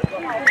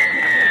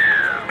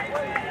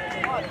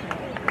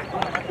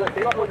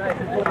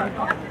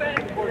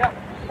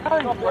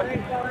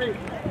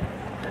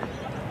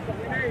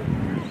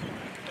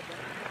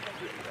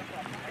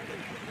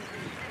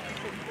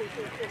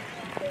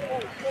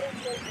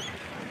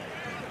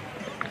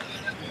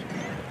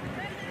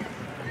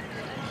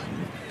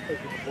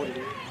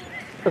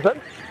 What's that?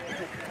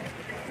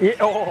 Yeah,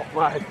 oh,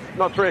 mate,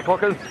 not 3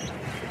 o'clockers.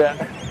 Yeah.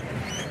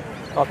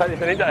 I'll take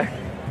this any day.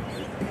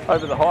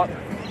 Over the height.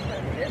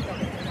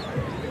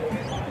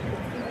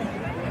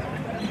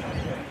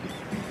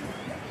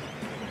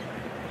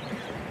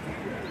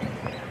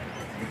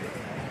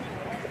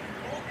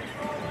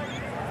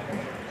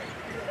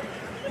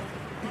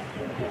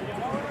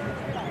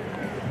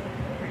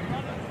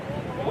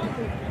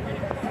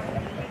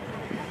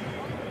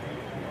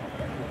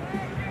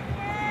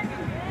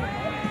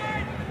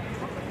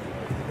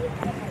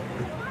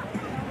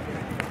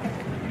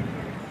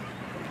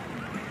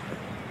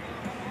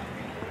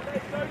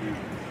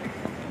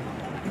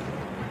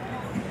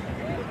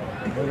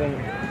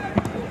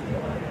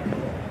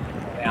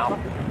 now.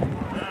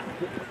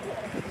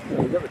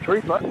 You got the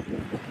trees, mate.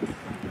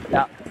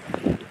 Yeah.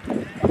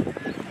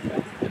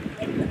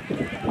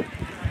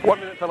 1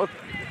 minute, fellas.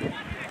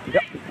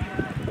 Yep.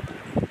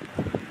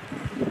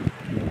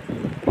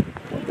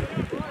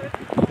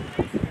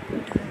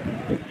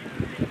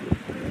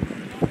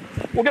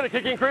 We'll get a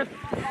kick in, Chris.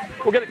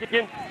 We'll get a kick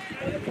in.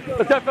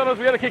 Let's go, fellas.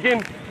 We got a kick in.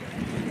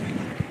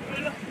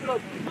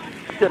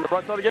 Get on the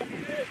right side again.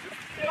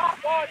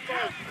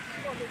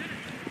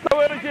 No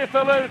worries here,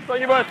 fellas. Don't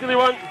give us a silly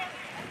one.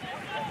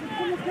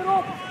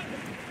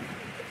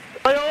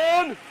 Stay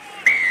on.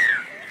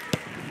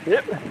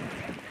 Yep.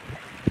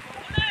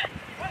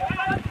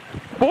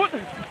 Foot.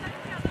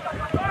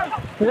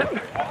 Yep.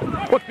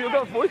 What's field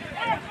goals, boys?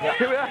 Yep.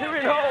 Here we are. Here we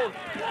hold.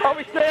 Oh,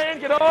 we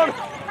stand. Get on.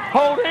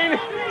 Hold in.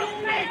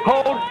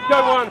 Hold. Go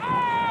one.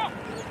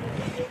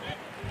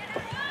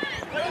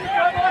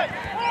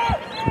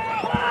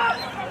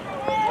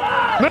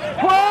 Minute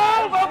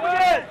 12. Up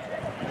again.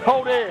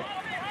 Hold there.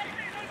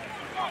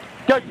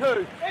 Go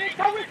two.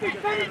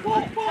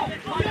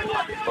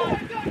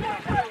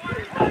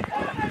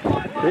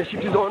 There,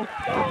 shift is on.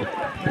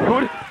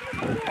 Good.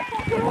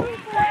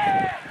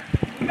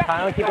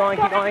 Keep going,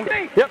 keep going.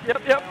 Yep.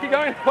 Keep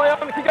going. Play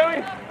on, keep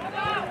going.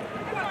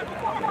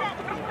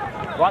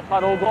 Right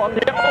side all gone.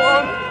 Yep, all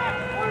on.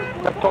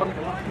 That's on.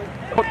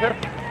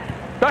 Contest.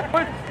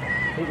 Backwards.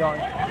 Keep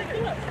going.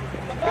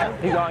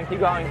 Keep going, keep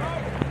going.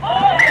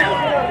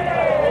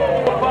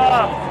 Foot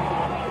fast.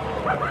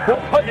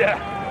 Foot, yeah.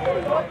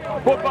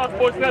 Foot fast,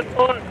 boys, that's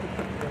fine.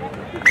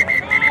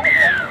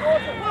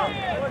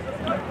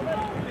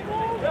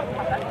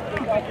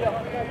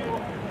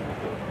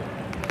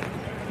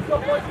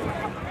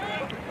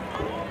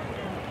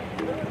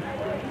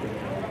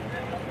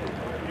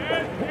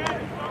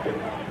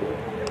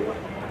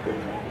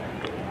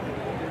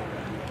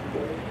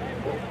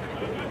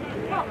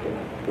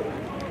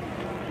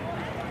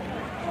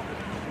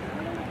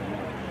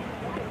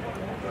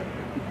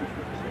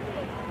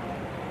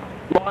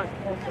 Mine.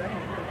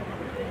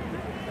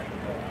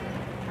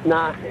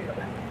 Nah.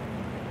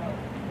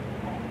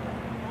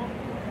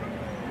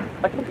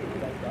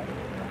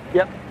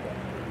 Yep.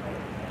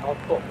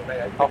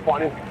 I'll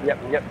find him.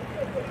 Yep.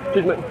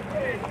 Excuse me.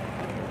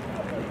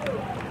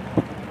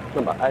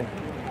 Number 8.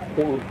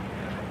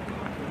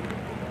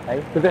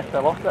 The vest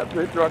fell off, that's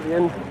right at the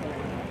end.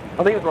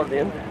 I think it was right at the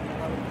end.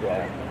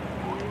 Yeah.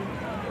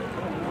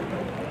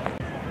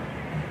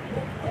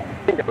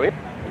 Think go in.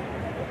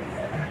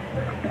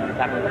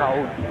 Salmon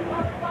cold.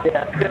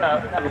 Yeah, get a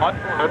light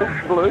one,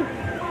 blue.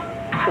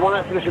 The one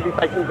after should be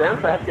facing down,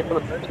 so I have to get some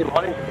of the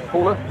lighting to the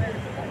corner.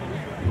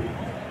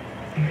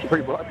 It's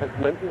pretty bright, that's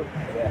meant to.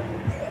 Yeah.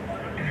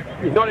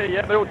 He's not here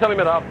yet, but we'll tell him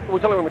it up. We'll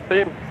tell him when we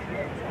see him.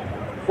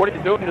 What are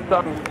you doing? Just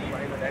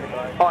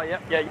oh,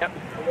 yep.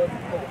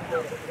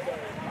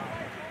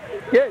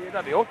 Yeah,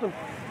 that'd be awesome.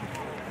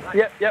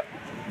 Yep.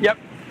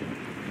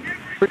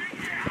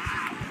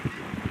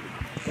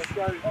 Let's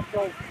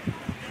go.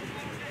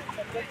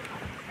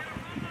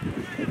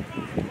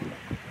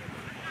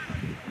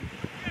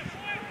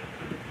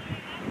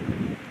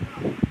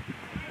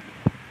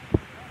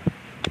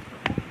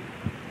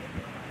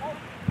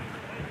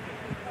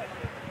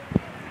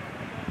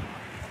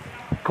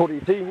 Cody,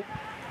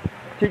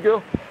 T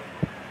girl.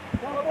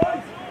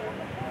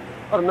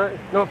 I don't know.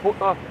 No,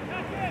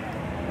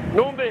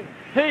 Normanby,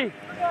 T.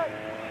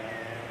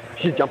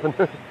 She's jumping.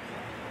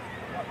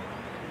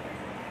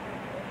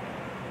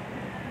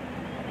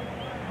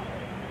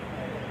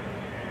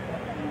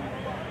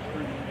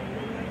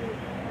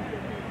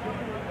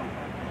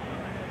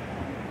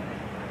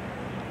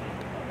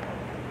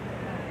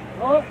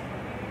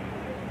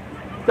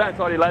 Stand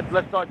side, lads.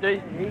 Left side,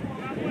 D.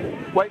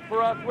 Wait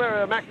for us.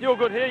 Where, Max? You're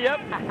good here. Yep.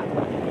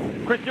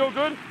 Chris, you're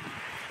good.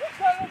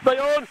 Stay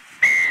on.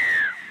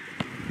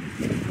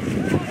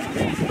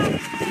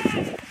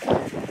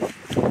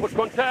 Put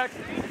contact.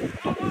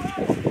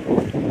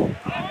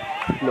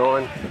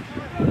 9.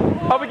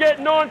 Up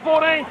again. 9,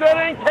 14,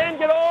 13, 10.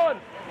 Get on.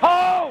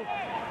 Hold.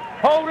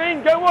 Hold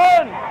in. Go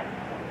on.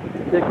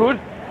 They're good.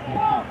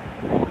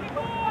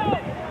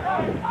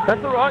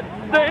 That's all right.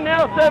 Stay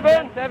now.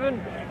 7.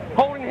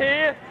 Holding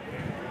here.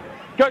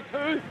 Go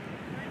 2.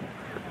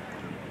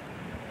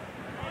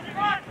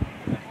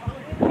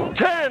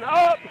 10.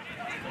 Up.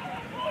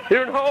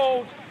 Here and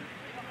hold.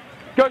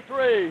 Go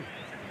 3.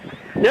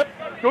 Yep.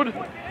 Good.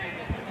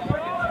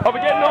 Up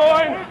again.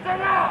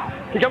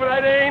 9. Keep coming.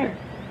 18.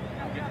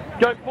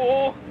 Go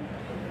 4.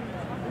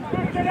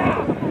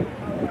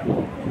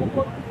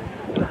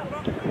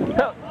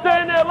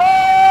 Stand there.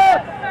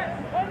 Last.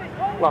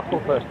 Last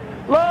call first.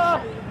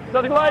 Last.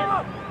 Nothing late.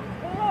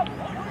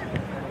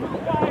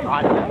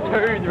 Right,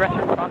 2, the rest of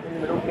the front in the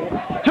middle here.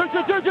 2.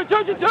 Two's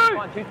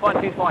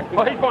fine.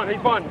 Oh,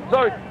 he's fine.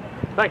 Sorry.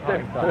 Thanks,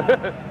 Tim.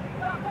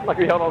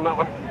 Lucky we held on that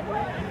one.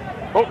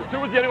 Oh, 2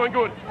 was the only one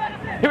good.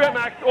 Here we are,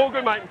 Max. All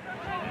good, mate.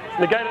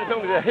 Negate the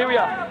penalty there. Here we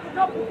are.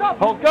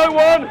 Hold. Go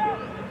 1.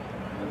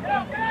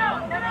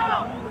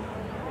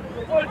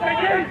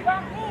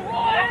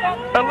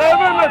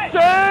 11. Let's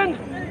stand.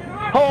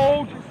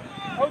 Hold.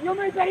 You're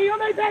me, Betty. You're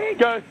me, Betty.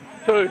 Go.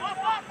 2.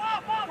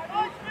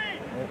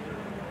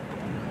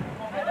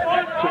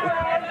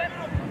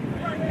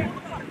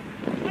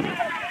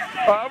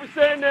 Alright, we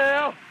stand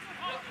now.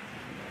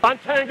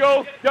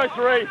 Untangle. Go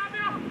 3.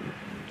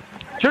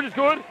 Shoot is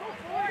good.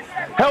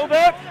 Held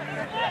up.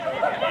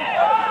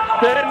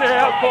 Stand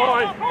now.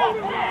 Fine.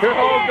 Here,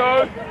 hold.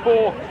 Go.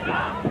 4.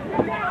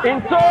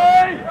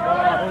 Inside.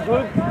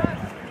 Good.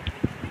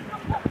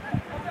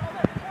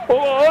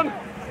 All on.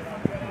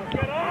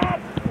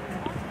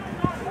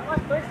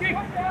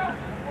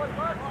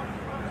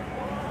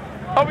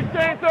 Are we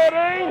stand 13?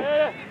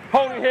 Yeah.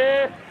 Holding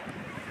here.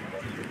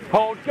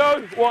 Hold.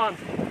 Go. 1.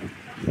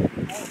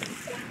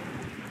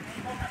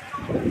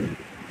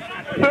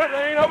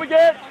 13. Up we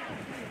get.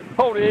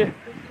 Hold here.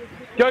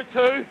 Go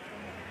 2.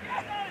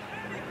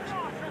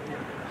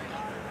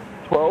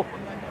 12.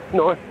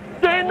 9.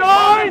 Stand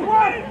 9.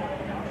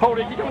 Hold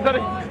it. Keep coming,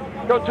 Teddy.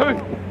 Go 2.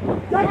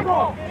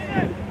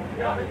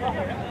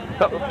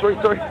 That was 3.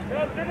 Sorry.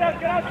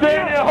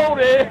 Stand there. Hold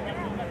here.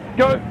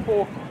 Go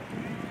 4.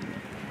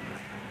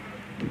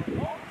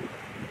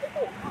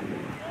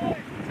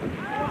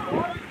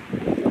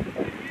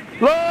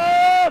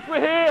 Last, we're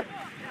here.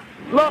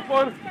 Last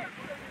one.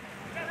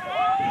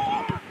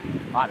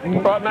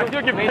 Right, Max,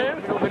 you give me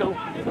hands.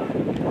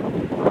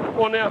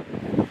 One now.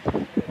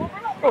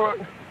 Alright.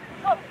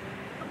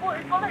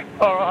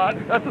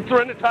 Alright, that's a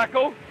surrender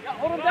tackle.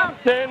 Hold him down.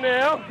 Stand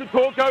now. To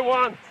talk, go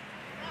 1.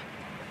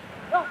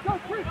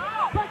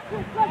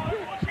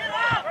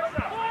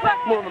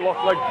 More of a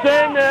lost leg.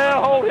 Stand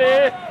now, hold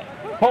here.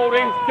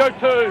 Holding, go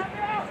 2.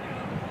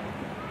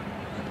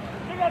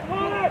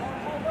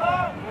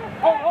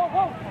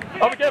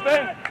 Over get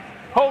Ben.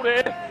 Hold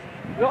here.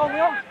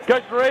 Go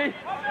 3.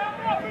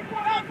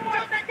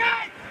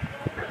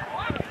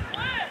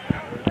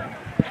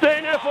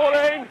 Stand now,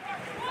 14.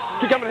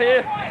 Keep coming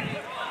here.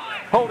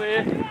 Hold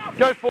here.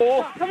 Go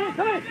 4. Come in.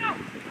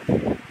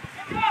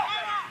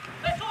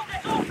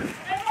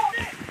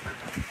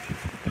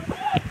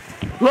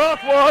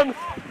 Last one.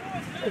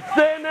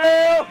 Stand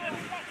now.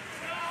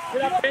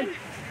 Get up, Ben.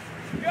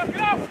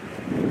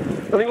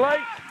 Nothing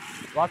late.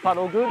 Right side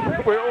all good.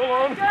 We're all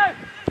on.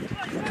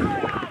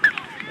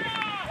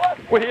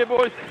 We're here,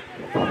 boys.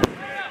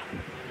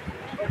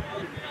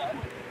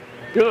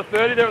 You're the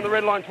 30, they're on the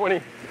red line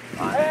 20.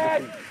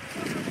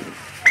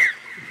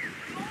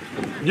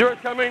 Zero's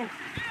coming.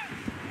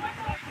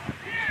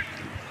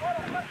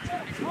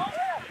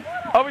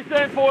 Are we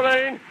stand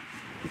 14?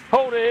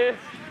 Hold here.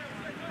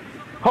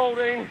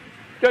 Holding.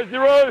 Go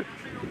 0.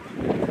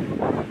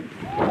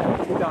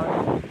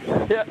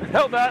 Yeah,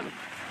 held that.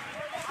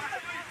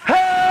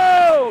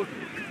 Held!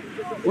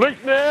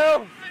 Loose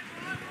now.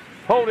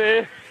 Hold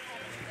here.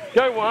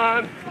 Go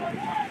 1.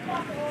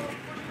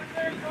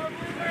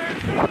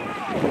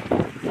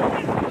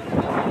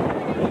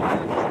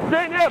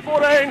 Stand now,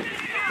 14.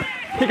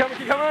 Keep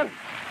coming.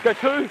 Go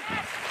 2.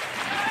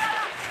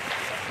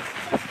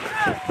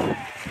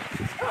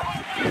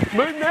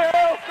 Move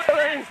now,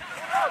 13.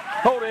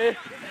 Hold here.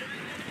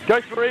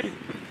 Go 3.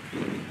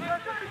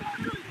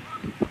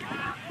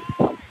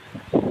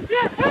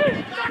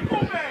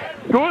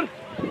 Good.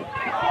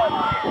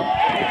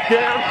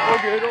 Down. All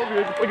good.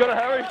 We got to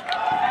hurry.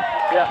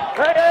 Yeah.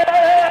 Hey!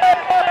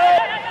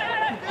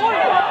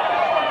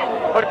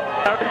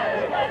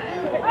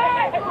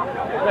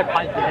 They're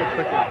punching it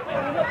quickly.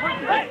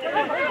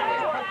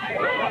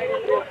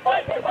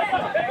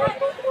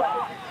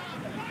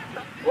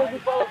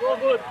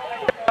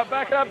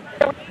 Back it up. We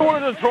don't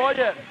want to try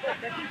yet.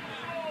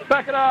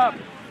 Back it up.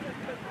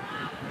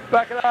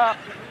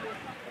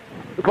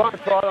 The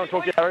client's try. I'll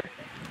talk to you, Harry.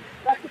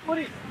 Back to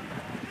footy.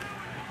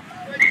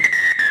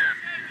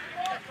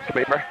 Come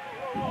here, bro.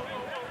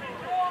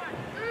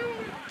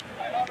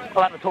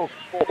 I'll have a talk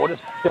before,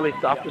 just silly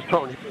stuff, just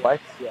throwing his way.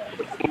 Yeah.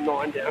 Put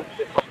 9 down.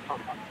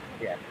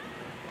 Yeah.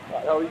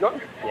 Right, how are you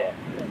going? Yeah.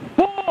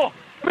 4!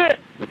 Bit!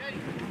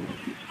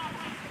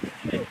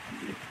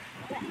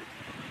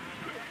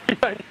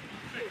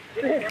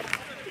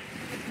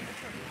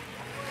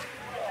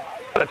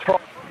 Let's try.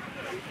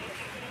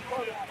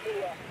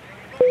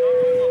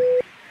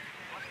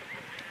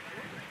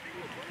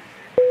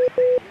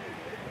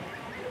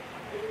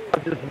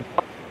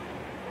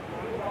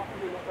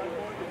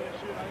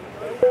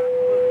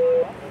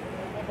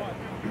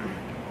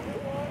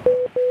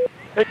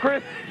 Hey,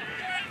 Chris.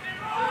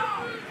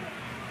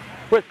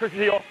 Where's Chris? Is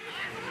he off?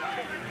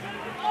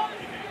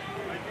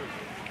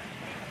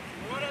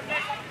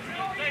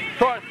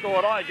 Try and score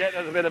it. I get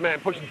there's a better man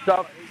pushing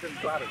stuff.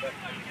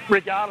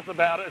 Regardless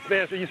about it, it's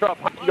man. So you throw a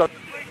punch, you got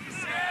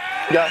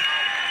go. Yeah,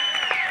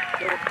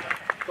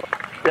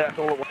 that's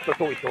all it was.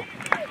 That's all we saw.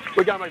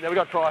 We're going back there. We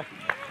got to try.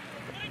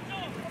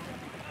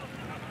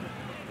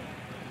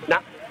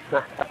 Nah,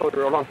 that's all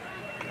we're all on.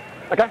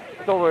 Okay,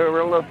 that's all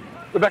we're all on.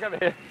 We're back over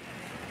here.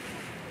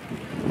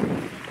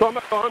 So I'm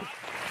back on.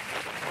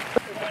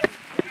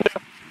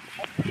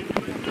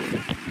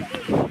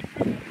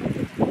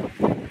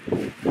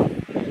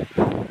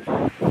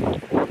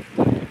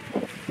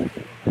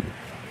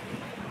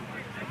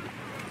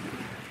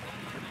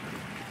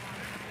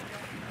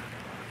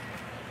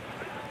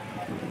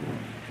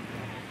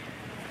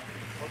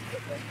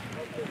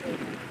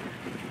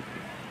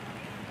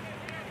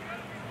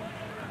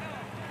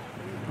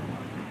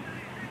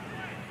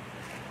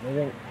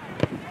 Moving.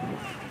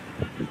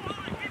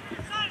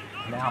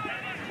 Now.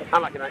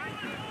 Unlucky, mate.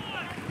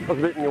 I was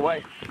a bit in your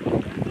way.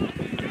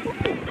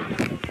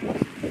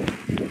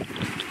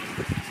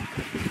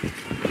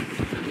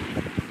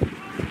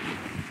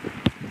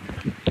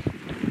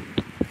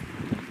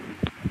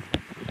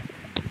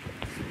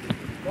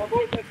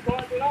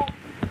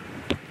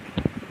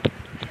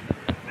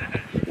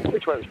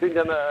 Which way? We're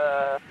down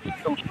the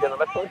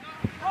left side.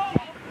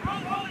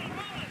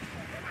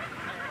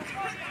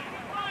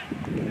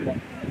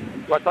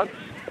 Right side?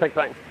 Thanks,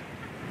 thanks.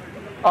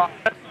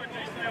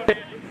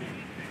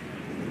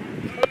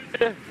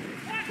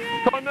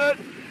 Time it.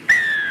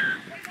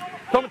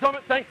 Time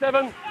it. Thanks,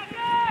 Evan.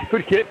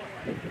 Good kick.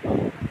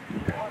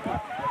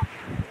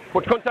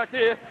 Watch contact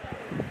here.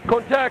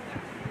 Contact.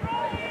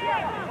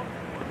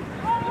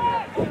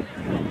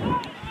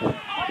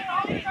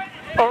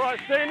 All right,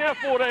 stay now,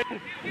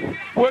 14.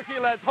 Work here,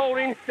 lads.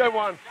 Holding. Go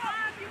one.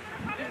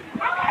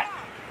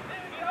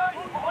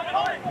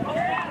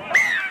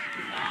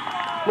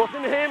 Lost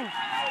into him.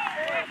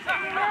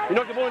 You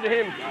knocked the ball into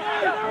him.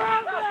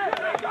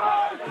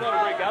 Not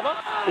a recover.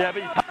 Yeah,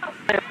 but he's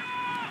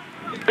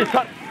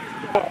touched.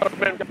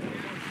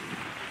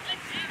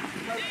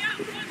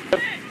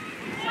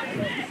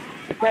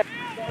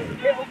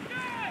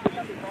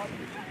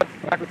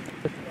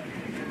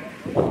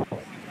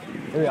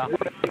 Here we are.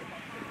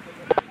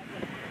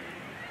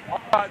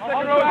 Alright,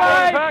 second row is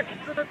back.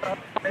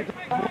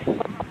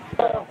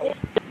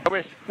 I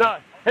wish. No,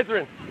 heads are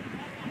in.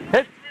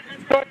 Heads.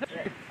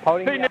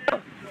 Holding Feet it.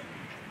 now.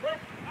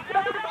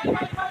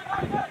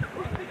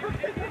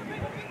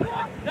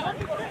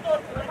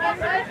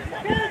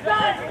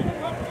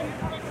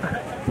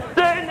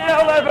 Stand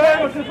now, 11.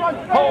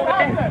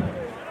 Holding.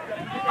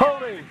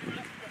 Holding.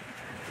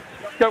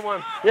 Go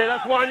one. Yeah,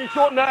 that's one. You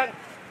shorten that.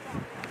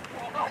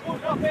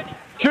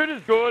 Shoot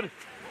is good.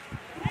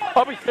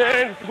 I'll be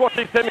stand. Just watch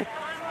these semi.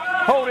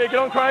 Hold here. Get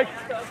on, Craig.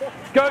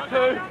 Go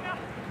two.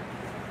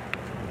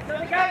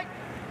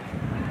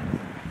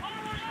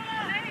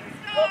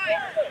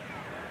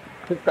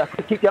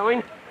 Keep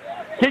going.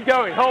 Keep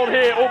going. Hold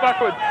here. All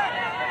backwards.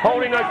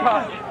 Holding, no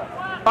touch.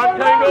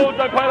 Untangled.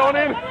 Don't play it on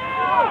him.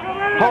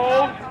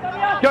 Hold.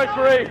 Go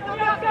three.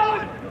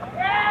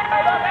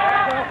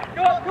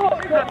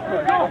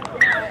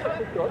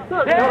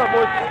 Held up,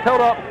 boys.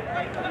 Held up.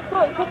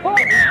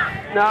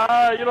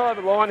 No, you're not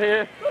over the line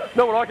here.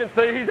 Not what I can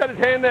see. He's had his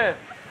hand there.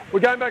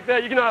 We're going back there.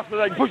 You can ask me.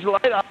 They can push it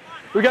later.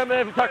 We're going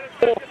there for tuck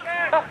four.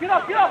 Get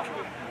up, get up.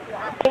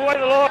 All the way to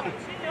the line.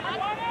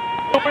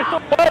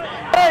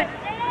 Hey!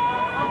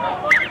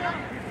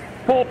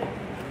 Four.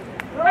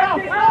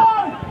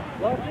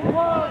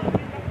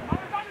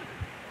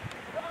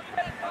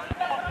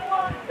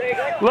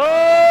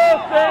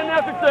 Low, stand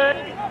now,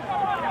 15.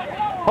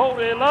 Hold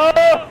here, low.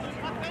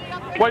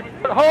 Wait,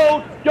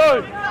 hold, go.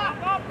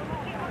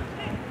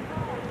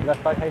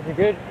 Left back facing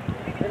good.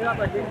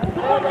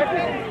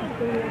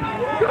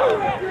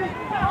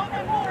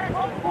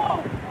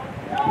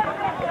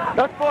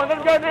 That's fine, let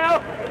him go now.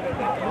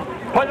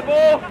 Play the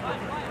ball.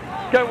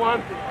 Go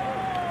one.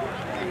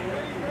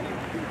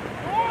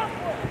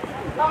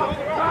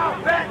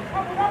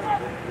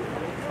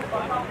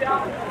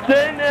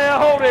 Stand now,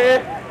 hold here.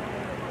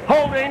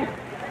 Holding.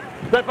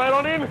 Don't bait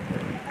on him.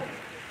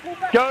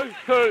 Go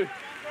two.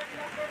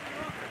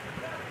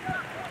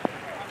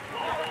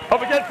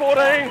 Up against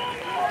 14.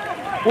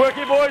 Work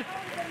here, boys.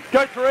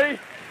 Go three.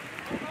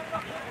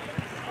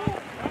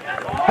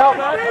 Held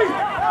that.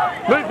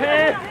 Move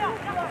here.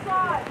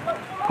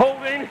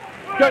 Holding.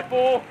 Go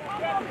four.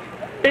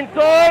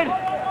 Inside.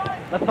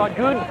 Left side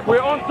good.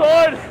 We're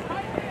onside.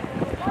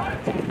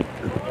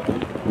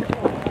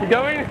 You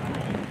going?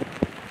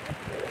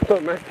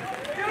 Sorry, mate.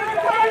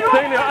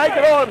 See now, 8,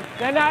 get on.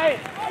 Stand 8.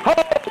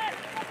 Hold.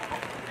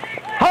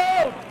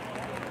 Hold.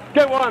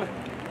 Go one.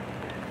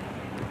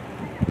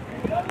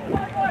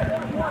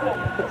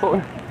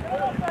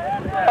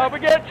 Up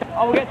again.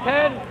 I will get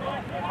 10.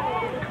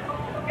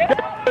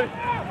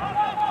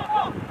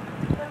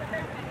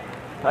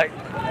 Hey.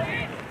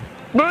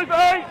 Move 8.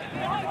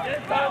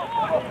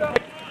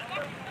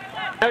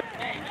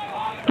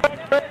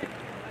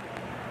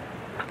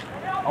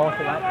 I want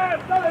to that.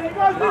 He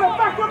goes in the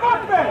back of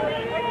Normanby.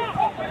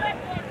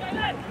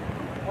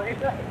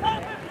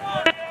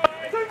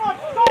 Too much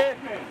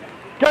softness.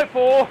 Go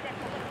four.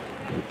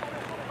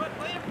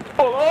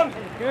 All on.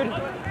 Good.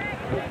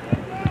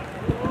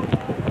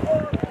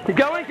 Keep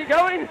going, keep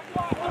going.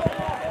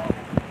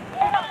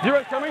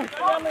 Zero's coming.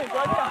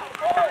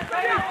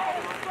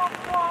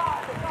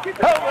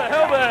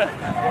 Held there.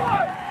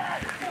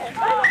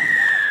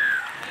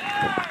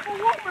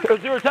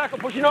 Zero tackle,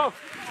 pushing off.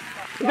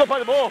 He's got to play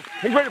the ball.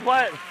 He's ready to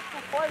play it.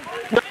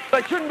 No,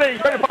 they shouldn't be.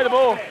 He's ready to play the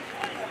ball.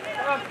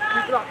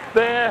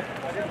 There.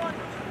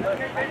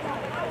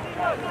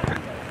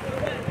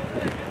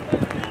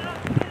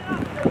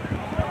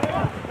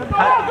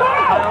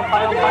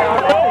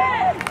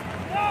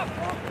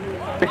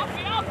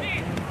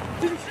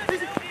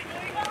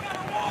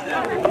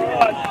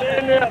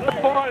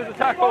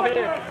 tackle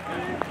here.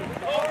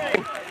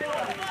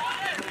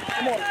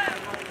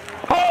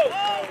 Hold!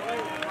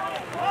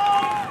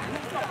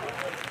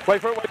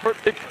 Wait for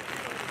it, Dick.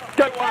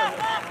 Go one.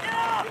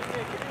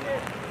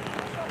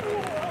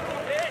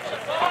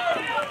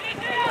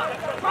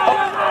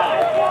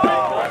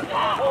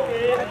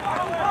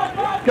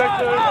 Go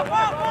two.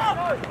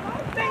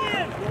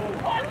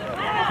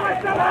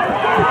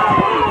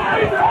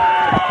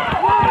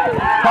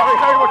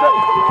 Harry, what's up?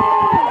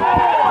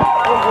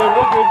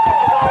 All good.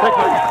 Thank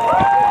you.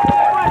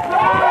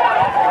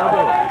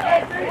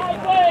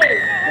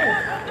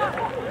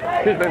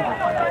 Cheers, man.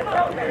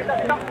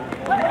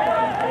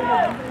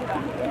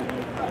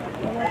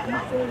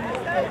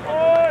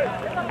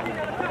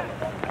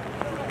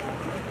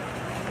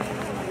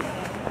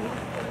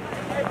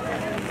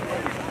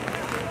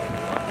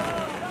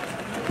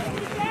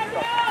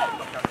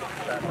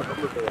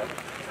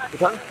 You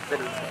done?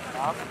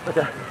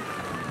 Okay.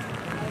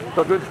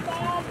 So good.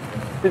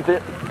 Didn't see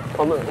it. I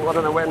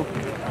don't know when.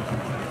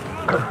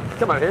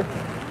 Come over here.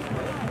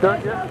 Do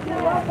it, yeah.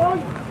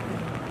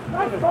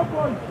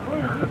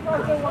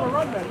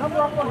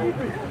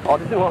 Oh,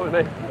 this is one with me.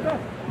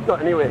 It's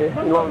not anywhere here. It's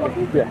one with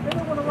me. Yeah.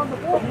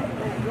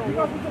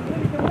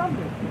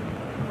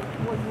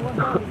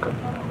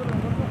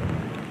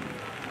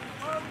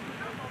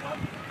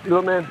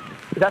 Little man,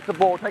 that's the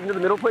ball. Take it to the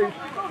middle, please.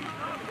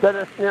 That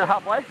is near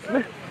halfway.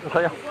 I'll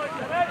tell you.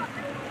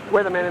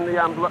 Where the man in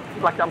the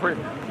black jumper is.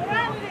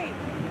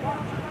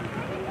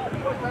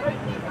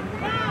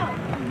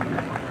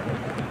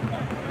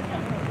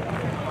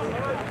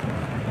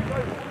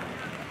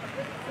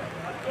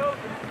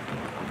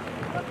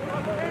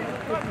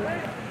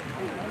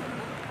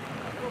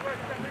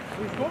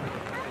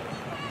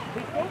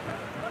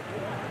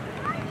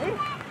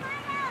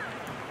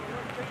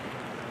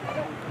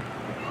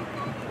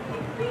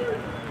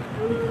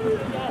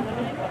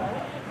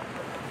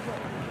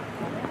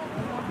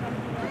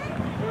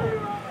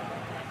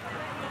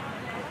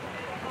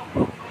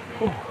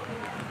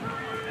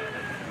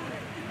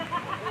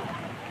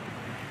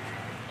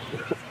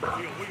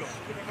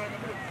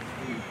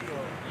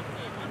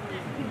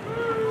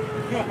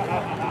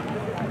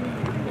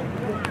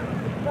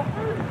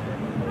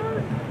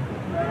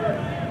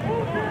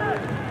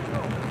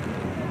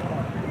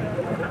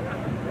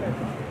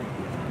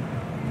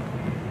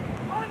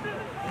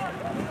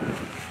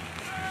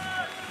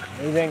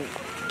 What do you think?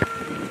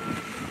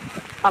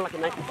 Unlucky,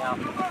 mate.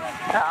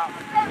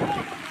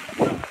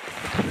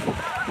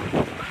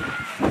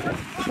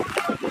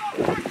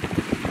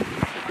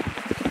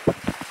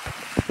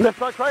 Left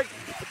side, Craig.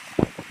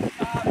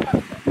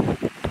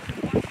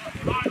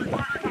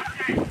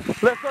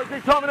 Left side,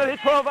 keep timing it. Hit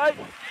 12-8.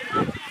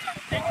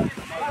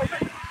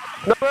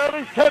 No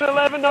earlies.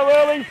 10-11. No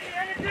earlies.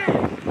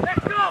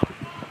 Let's go!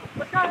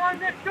 Let's go, Ryan,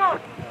 let's go!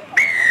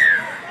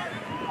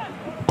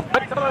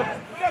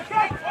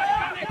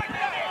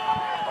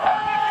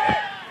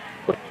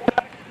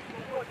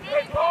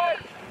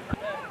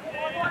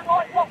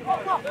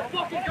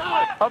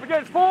 Up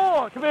against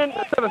 4. Come in.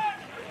 7.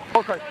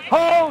 Okay.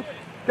 Hold.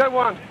 Go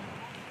 1.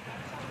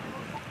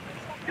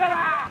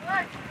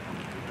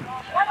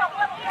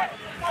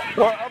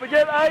 Right, up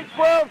again. 8,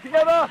 12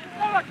 together.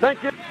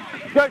 Thank you.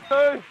 Go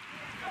 2.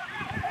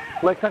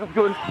 Leg tackle's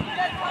good.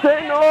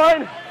 10,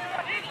 9.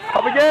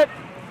 Up again.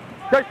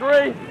 Go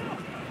 3.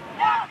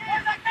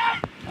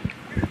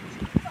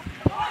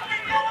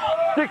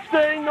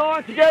 16,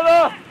 9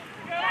 together.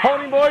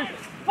 Holding, boys.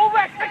 Pull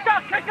back,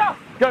 kick up!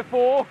 Go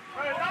 4.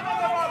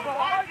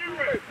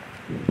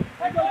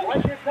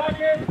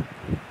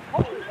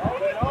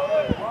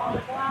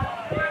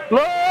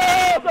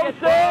 Last,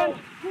 understand.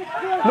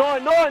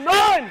 9, 9,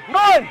 9,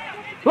 9.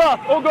 Plus,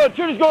 all good.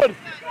 Shooter's good.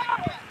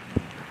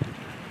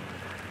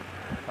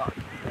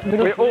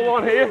 We're all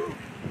on here.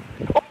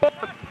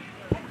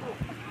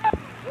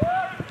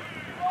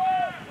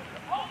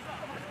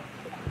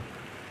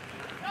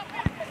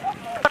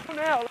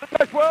 Now, let's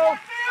go 12.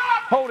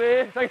 Hold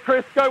here. Thanks,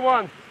 Chris. Go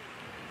 1.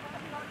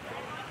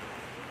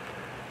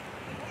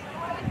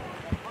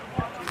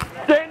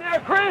 Stand now,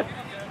 Chris.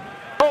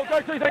 Oh, go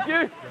 2. Thank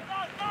you.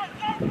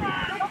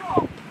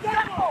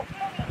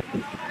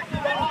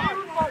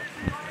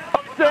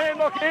 Stand,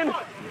 lock in.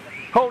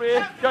 Hold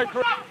here. Go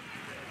 3.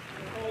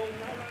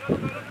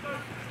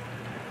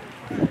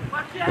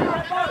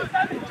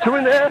 Two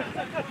in there.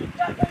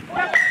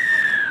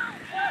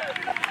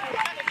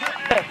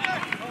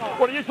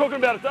 What are you talking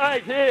about? It's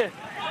 8 here.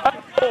 8,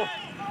 4.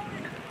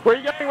 Where are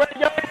you going? Where are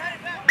you going?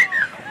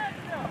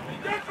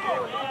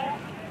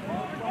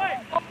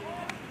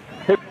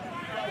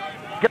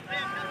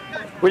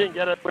 We didn't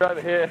get it. We're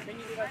over here.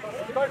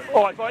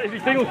 Oh, if he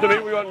signals to me,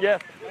 we won't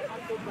yes.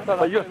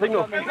 Oh, you got a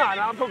signal? No,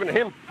 I'm talking to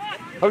him.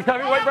 Oh, tell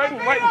me, wait,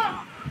 Braden, wait.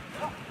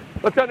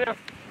 Let's go now.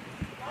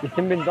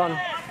 Tim Bin's on.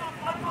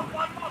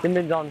 Tim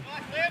Bin's on.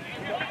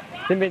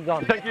 Tim Bin's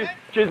on. Thank you.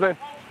 Cheers, man.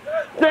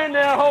 Stand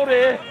now. Hold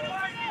here.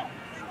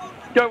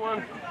 Go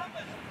 1.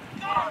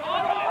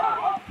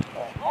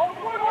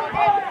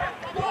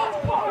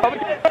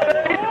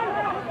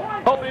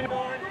 Hold in.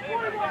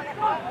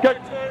 Go 2.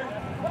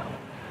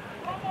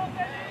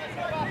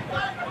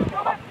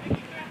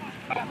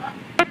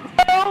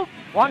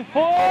 1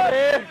 foot.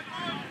 There.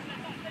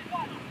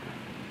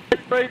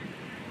 Straight.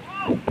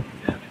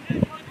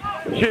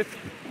 Shift.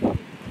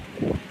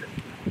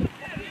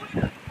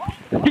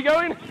 Keep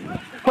going.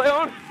 Play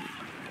on.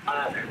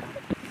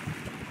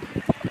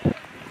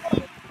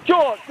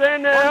 Short.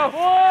 Stand now.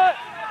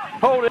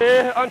 Hold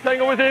there.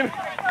 Untangle with him.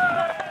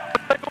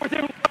 Untangle with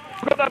him.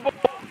 Got that ball.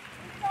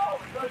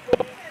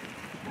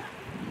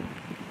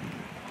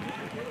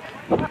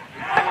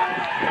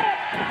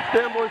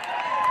 Down, boys.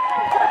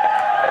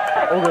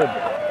 All good.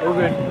 All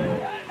good.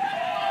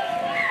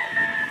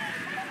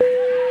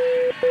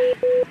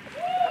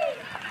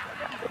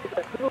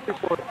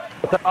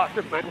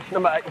 Strip, man.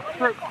 Number 8.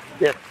 Strip.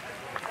 Yes.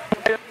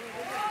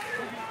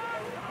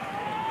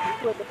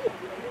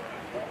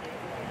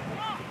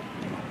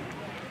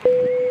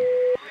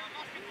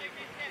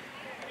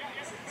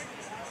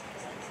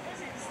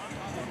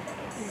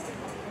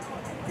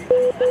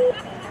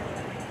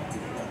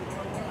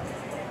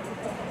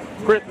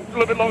 Chris, a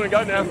little bit longer to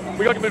go now.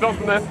 We got to move on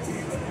from there.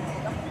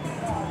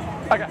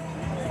 Okay.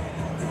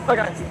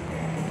 Okay.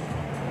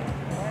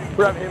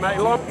 We're over here, mate.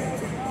 Long.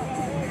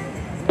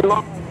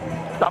 Long.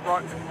 Stop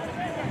right.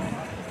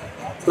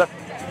 Left.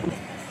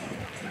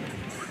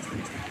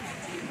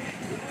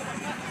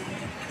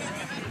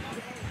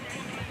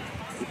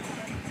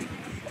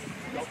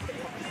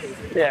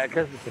 Yeah,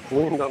 because it's the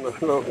wind on the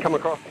come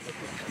across.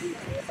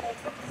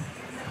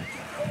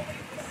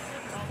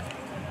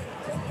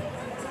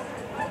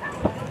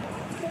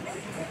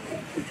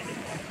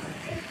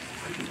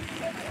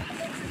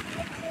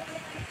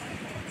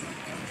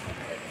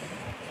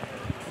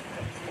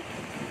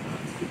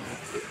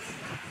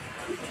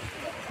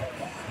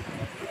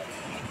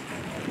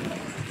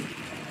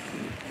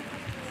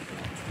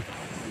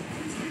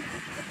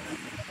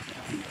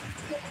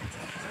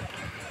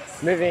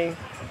 Moving.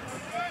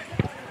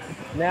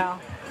 Now.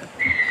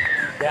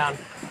 Down.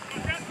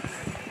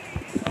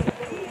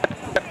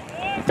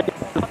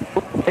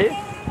 Here.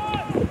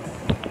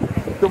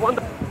 The one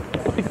that...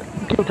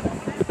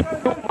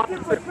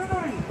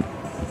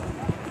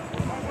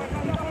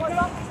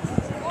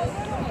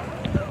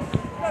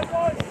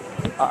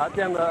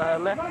 down the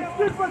left.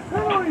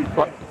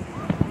 Right.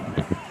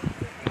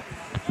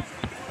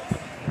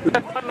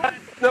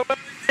 Left. No.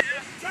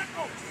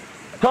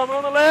 Time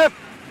on the left.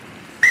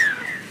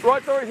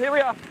 Right, sorry, here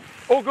we are.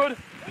 All good.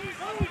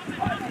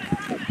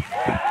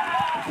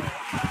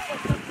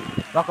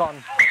 Lock on.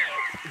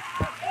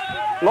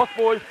 Lost,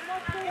 boys.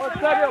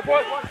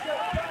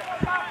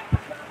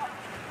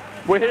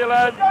 We're here,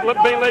 lads.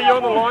 Beenleigh, you're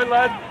on the line,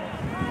 lads.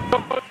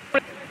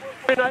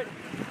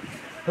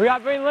 We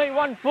got Beenleigh,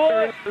 1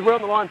 foot. We're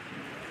on the line.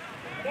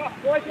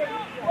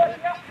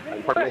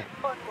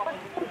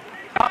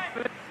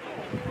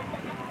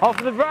 Off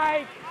the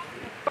brake.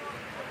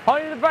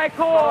 Holding the brake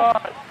cord.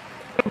 Right.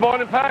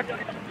 Bind and pack.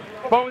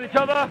 Bind with each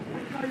other.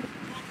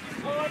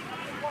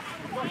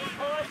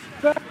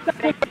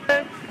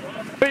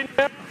 Feet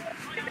now.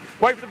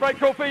 Wait for the brake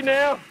call, feet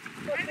now.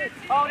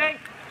 Holding.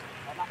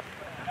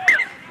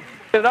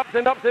 Send it up,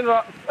 send it up, send it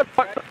up.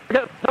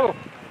 Get it.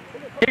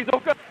 He's all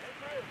good.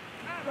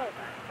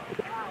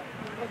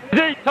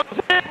 G, touch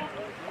it.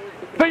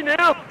 Feet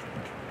now.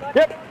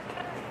 Yep.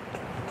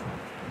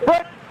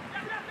 Brake.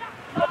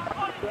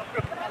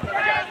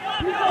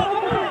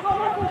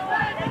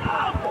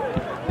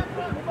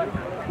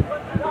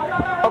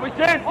 We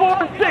stand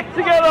 4 and 6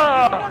 together.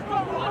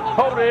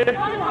 Hold it.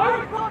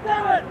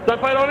 Don't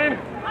play it on him.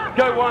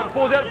 Go 1.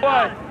 4's out of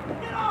play.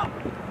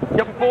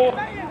 Get for 4.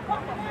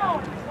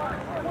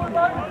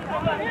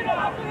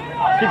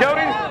 Keep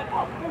going.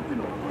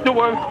 Still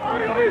 1.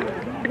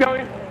 Keep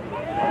going.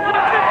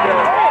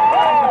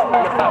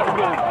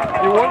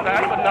 You want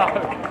that, but no.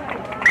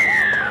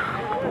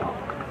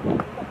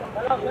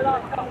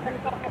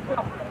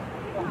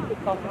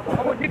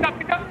 Pick up,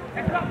 pick up.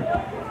 Pick up.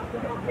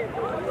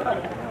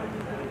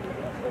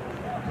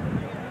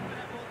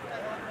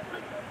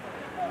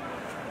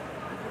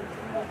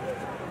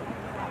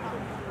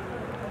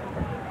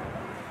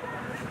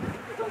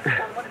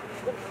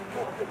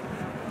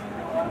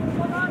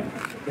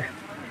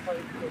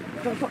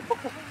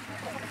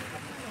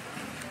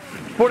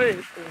 Footy,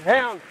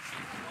 Hounds.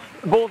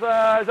 Ball's, is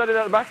that it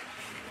at the back?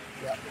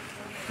 Yeah.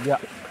 Yeah.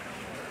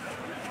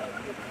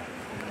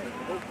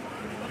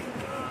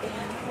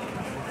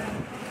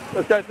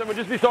 Let's go, someone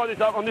just beside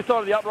this up, on this side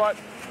of the upright.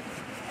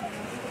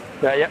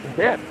 Yeah,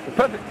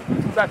 perfect.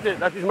 That's it,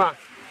 that's his mark.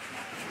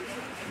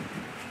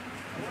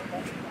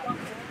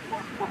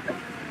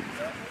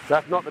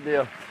 That's not the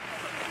deal.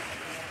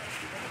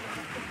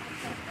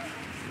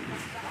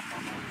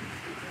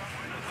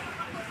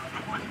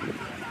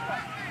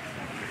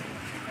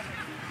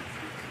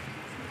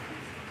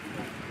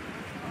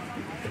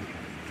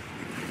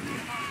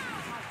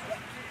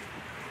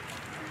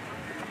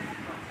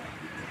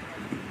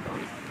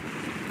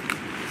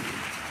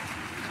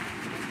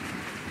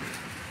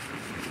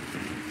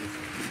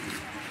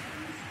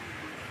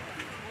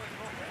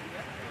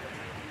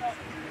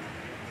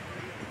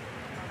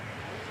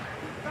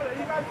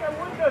 You guys get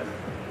wounded.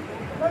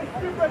 Very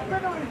stupid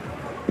penalty.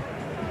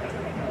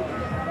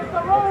 It's a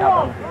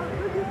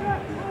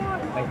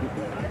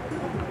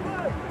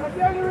That's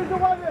the only reason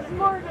why they're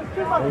scoring. There's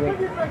too much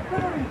piggyback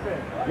penalties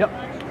there. Yep.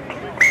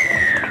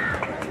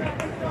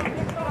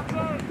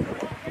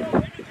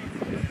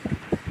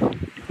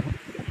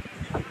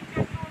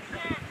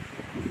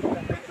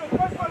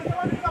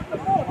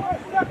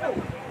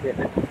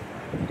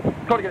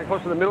 Got to get it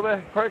close to the middle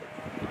there, Craig.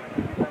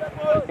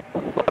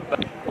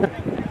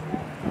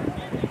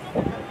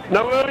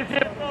 No worries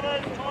here.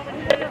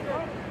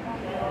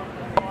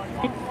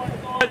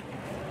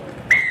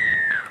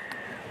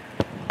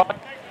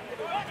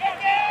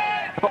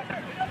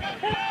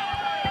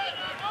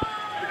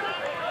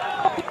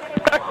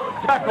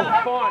 Tackle,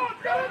 fine.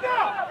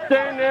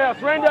 Stand now,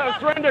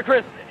 surrender,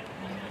 Chris.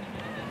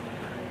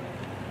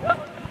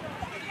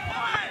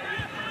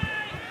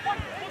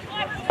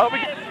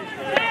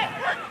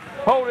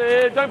 Hold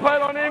it, don't play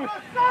it on him.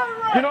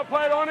 Do not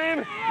play it on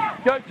him.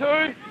 Go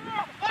 2.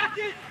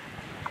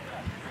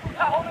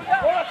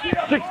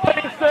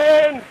 16,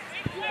 stand.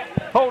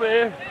 Hold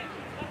it.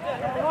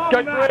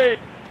 Go 3.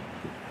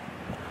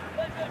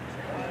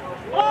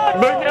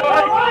 Move now, 8.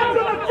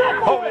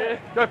 Hold it.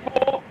 Go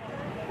 4.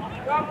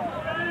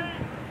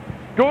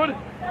 Good.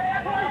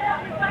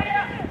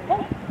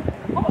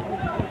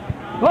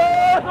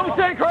 Last, let me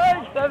see,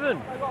 Craig.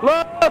 7.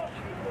 Last.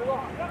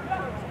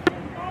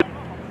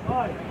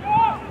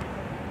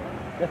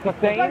 That's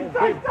 15.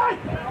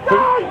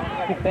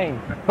 15.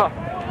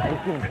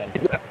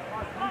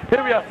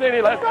 Here we are, stand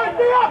here, lads.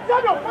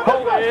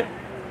 Hold here.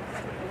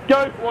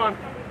 Go 1.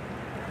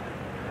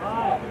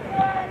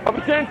 Up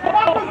a 10,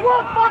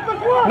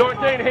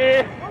 19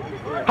 here.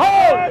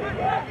 Hold!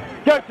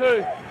 Go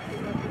 2.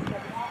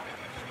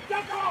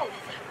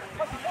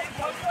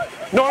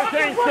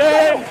 19,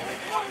 stand.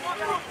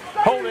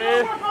 Hold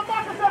here.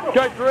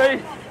 Go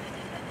 3.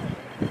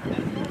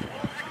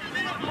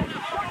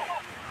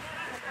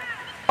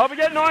 Up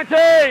again,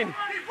 19.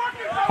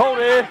 Hold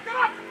here.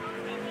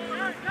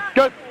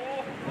 Go.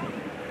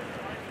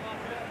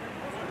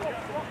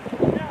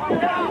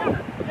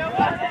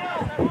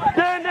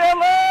 Stand there,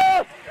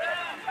 last.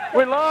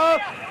 We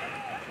lost.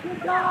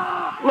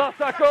 Last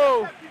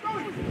tackle.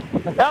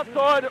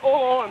 Outside,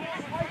 all on.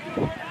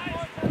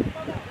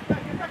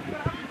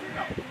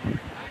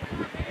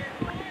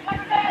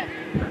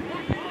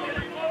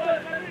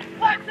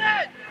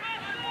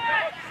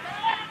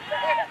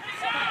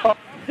 Oh,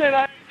 10,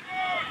 8.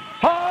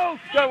 Hold!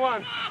 Go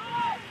 1.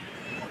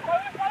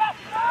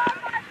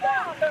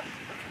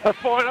 That's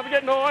fine. Up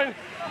again, 9.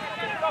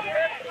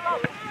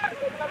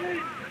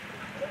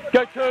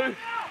 Go 2.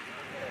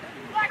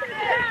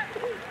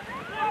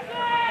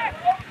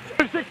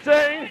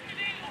 16.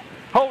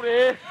 Hold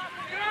here.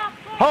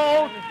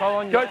 Hold.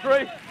 Go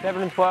 3.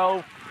 7 and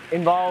 12.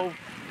 Involved.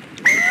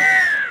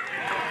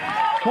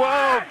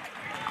 12.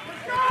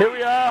 Here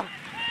we are.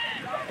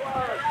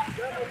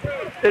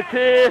 It's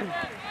here.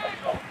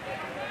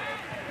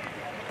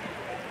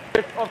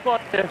 It's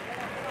offside here.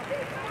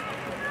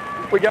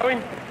 We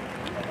going?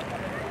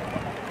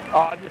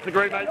 Oh, I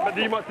disagree, mate, but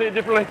you might see it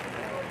differently.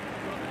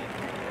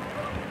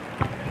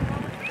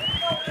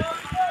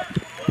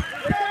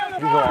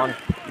 He's on.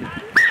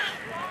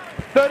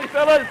 30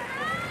 fellas.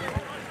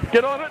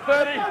 Get on it,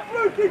 30.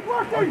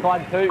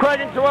 Offside 2.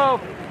 Craig in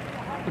 12.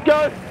 Let's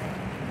go.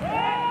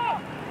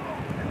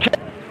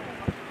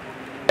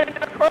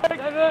 Craig.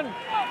 7.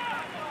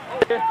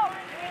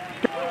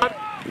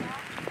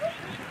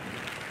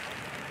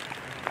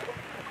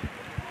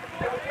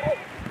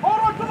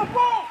 Hold on to the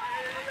ball!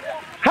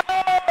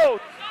 Hold!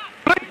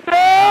 Please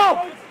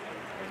now!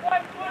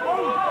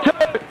 2.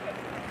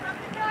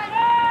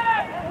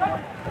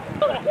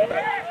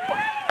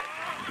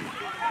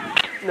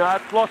 No,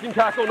 it's blocking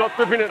tackle, not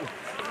stripping it. You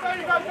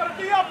guys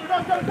gotta be up, you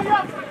guys gotta be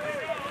up!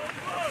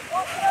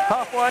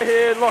 Halfway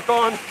here, lock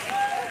on.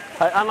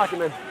 Hey, unlucky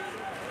man.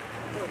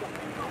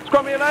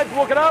 Scrum here, lads,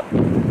 walk it up.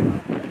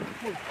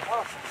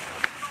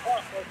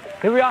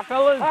 Here we are,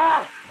 fellas.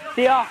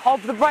 Here,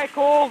 hold for the break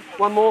call.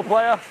 One more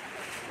player.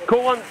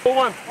 Call one, call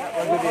one.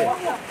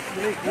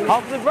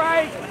 Hold for the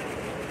break.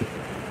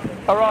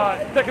 All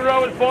right, second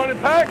row is fine and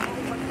pack.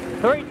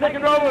 3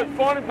 Second row is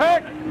fine and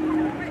pack.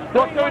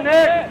 Block doing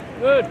next.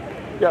 Good.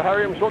 Yeah,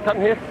 Harry, I'm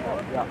shortcutting here.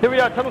 Yeah. Here we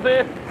are, tunnels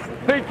there.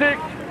 Speed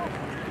 6.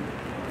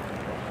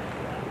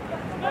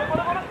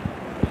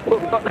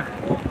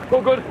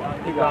 All good.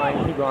 Keep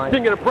going, keep going.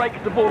 Didn't get a break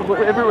because the ball's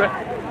everywhere.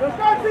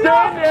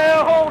 Stand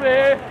there, hold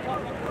there.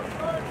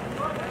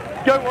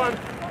 Go 1.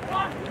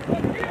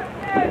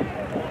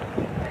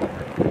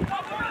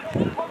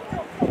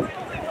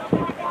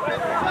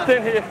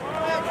 Stand here.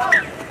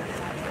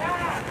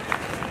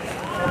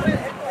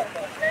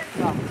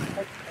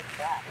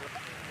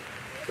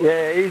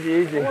 Yeah, easy,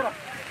 easy.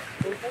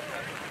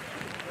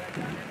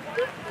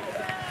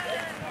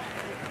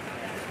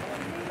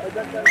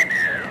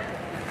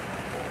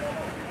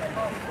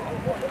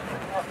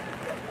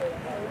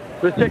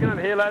 Just checking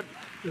over here, lads.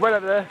 Just wait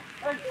over there.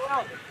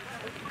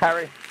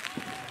 Harry.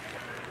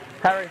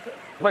 Harry,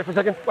 wait for a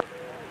second. Wait.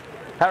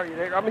 Harry, you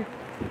there? Grab me.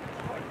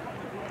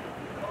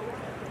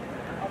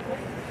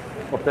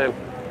 What's that?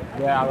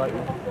 Yeah, I like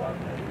you.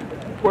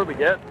 What did we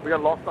get? We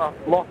got lost on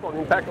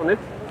impact on this?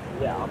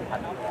 Yeah.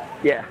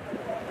 Yeah.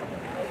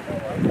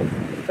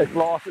 It's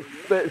lost.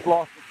 It's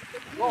lost.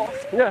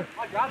 Yeah.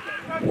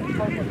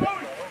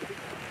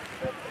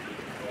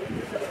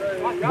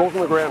 Balls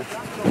on the ground.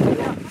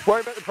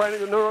 Worry about the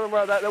training. No worry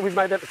about that. We've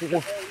made that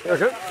decision.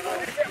 Okay.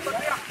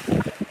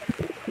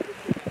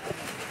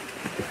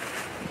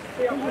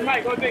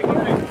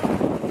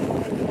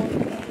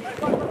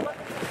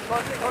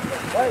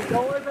 Hey,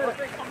 don't worry about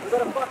it. We've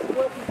got a fucking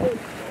working team.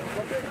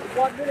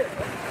 1 minute.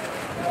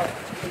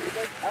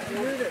 That's a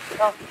minute.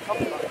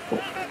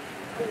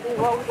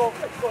 Well, we go.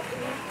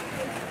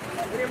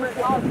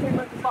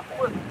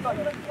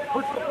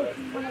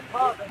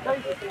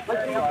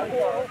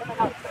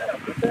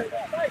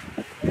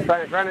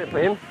 Ran it for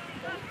him.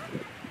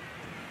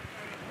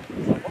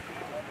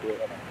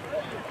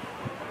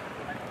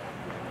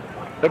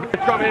 The big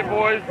come in,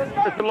 boys.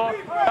 It's a lock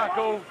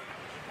tackle.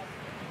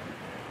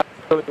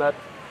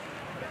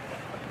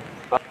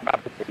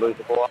 Lose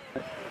the ball.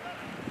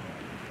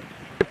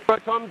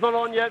 Time's not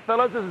on yet,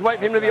 fellas. Just wait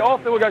for him to be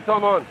off, then we'll go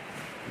time on.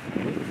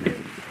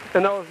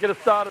 And they'll get us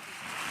started.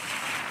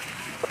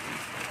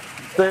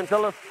 Sam,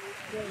 tell us.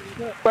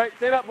 Wait,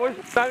 stand up, boys.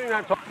 Don't even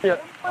have time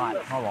yet. Right,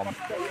 hold on.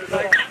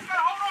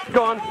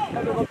 Go on.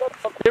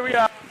 Here we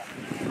are.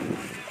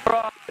 All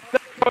right.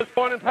 Second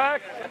point and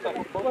pack.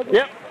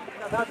 Yep.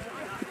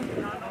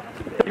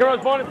 Second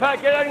row's point and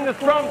pack. Get out in the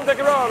scrum.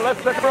 Second row.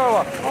 Left second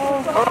rower.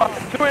 All right.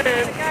 2 in.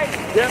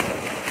 Yep.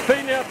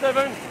 Feet now,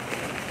 7.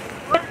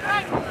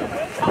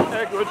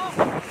 Yeah, good.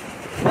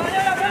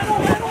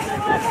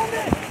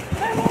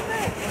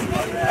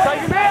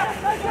 Take him out.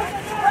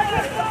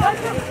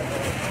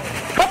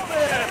 Hold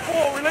there.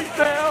 4. Release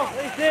now.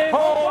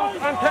 Hold.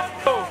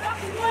 Untackle.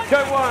 Go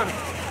 1.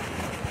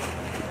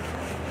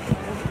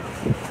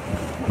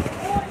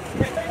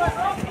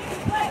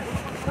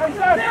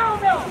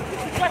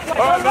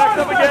 All right, back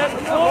up again.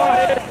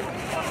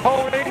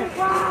 Holding.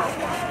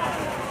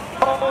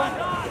 Hold.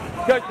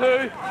 Go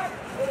 2.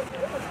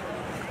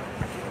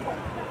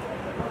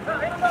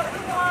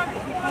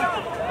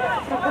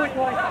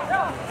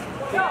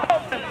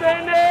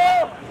 Stand now.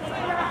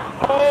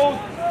 Hold.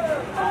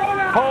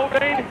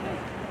 Holding.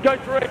 Go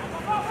 3.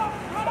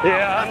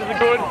 Yeah, unders are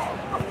good.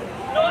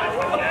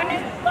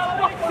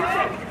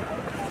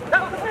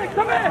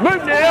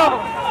 Move now.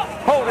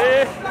 Hold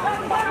here.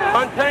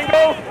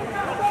 Untangle.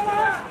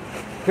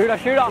 Shooter.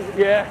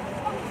 Yeah.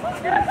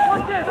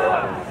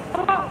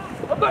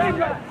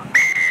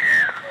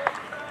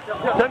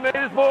 10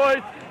 metres,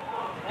 boys.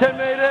 10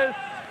 metres.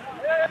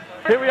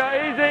 Here we are.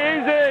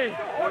 Easy.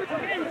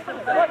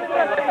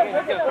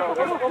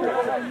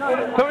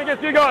 Coming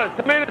against you guys.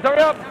 10 metres.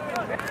 Hurry up.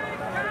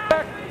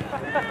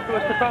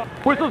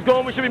 Whistle's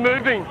gone. We should be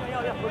moving.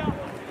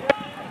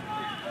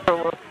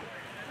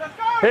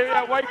 Here we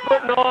are. Wait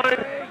foot 9.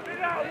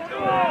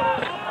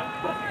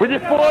 With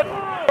your foot.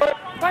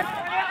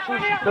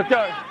 Let's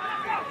go.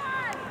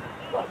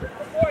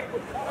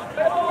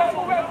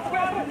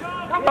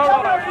 All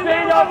right,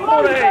 stand up,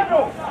 40.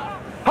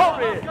 Hold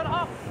it.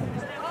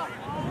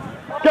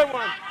 Go 1.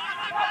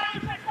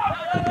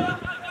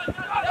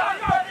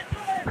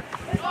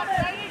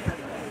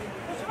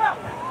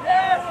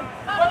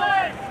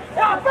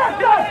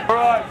 All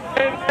right,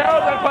 and now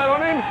don't play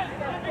on him.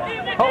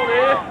 Hold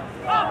here.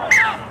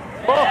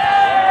 Oh.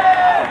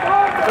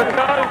 Let's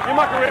go. You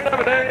might be around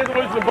over there. He isn't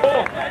losing the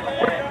ball.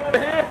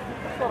 We're here.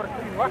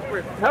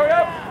 Hurry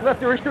up.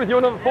 Left your issue with you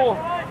on number 4.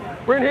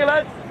 We're in here,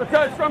 lads. Let's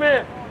go. Scrum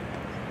here.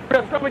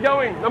 We're scrum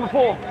going. Number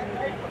 4.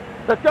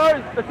 Let's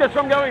go.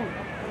 Scrum going.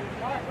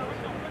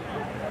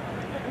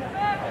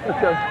 Let's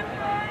go.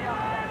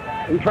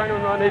 Are you training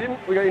when I need him?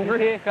 We got injury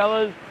Here,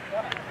 fellas.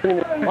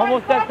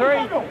 Almost step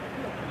 3.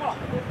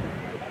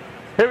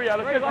 Here we are.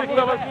 Let's get 6,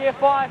 fellas. Here,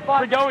 5.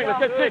 We're going. Let's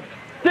get 6.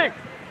 6.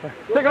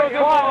 Second row's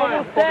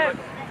Almost step.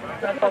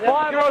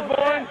 5 rows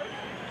behind.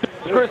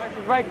 Chris,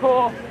 Great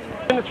call.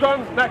 in the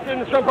scrum. Max in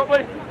the scrum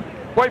properly.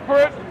 Wait for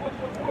it.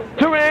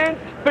 2 hands.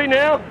 Feet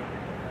now.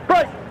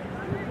 Great.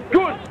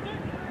 Good.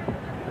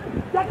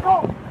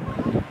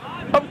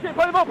 Opposite.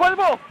 Play the ball.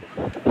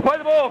 Play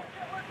the ball.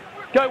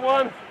 Go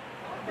 1.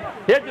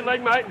 Head your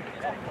leg, mate.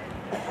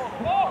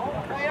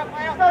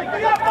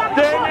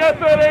 Stand now,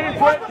 13.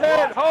 Sweat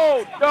 10.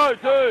 Hold. Go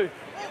 2.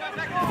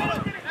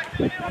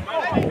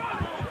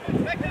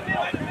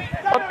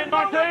 Up to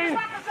 19.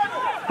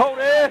 Hold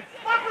there.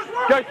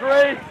 Go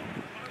 3.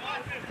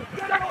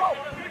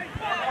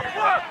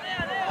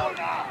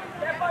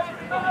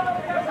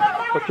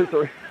 Or 2,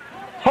 3.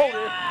 Hold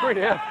there. 3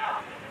 now.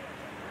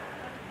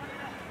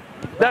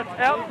 That's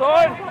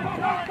outside.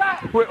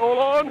 We're all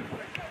on.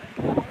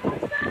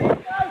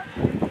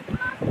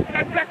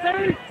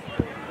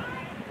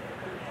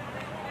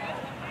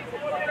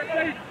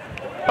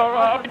 All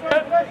right,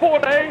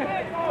 14.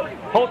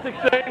 Hold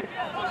 16.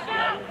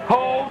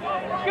 Hold.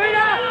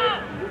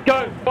 Go.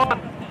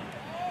 1.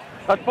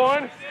 That's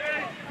fine.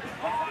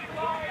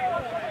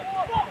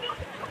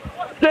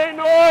 Stand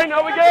 9.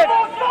 Over again.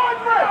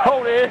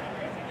 Hold here.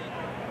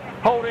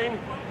 Holding.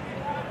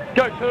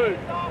 Go 2.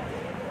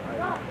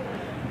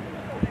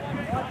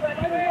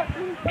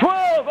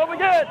 12, up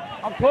again.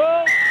 I'm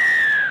 12.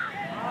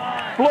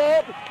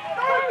 Flop.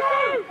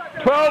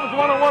 12 is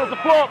one-on-one, it's a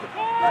flop.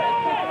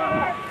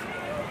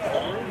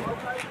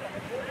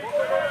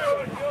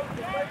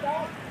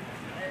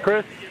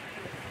 Chris.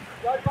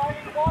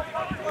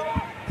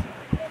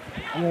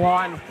 On the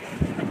line.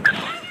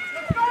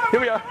 Here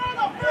we go.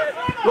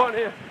 Line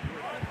here.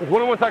 There's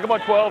one-on-one tackle by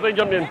 12, then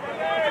jumped in.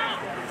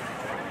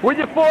 With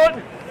your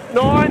foot,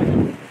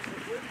 9.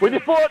 With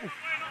your foot.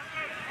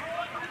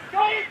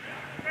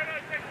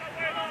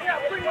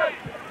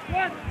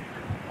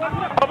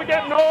 Up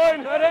again,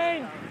 9.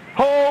 13.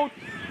 Hold.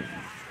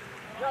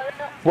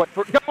 What?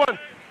 Go on.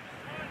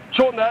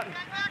 Shorten that.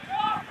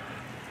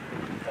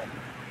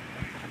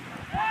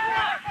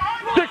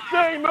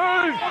 16,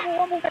 move.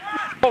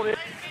 Hold it.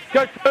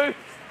 Go 2.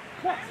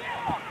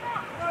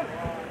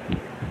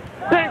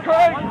 10,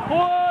 Craig.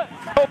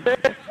 Hold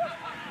there.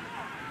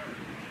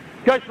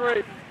 Go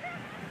 3.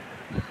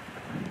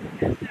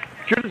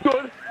 Shoot is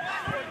good.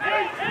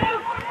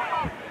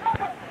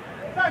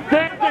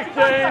 10,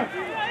 16.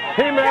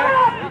 Here, Max.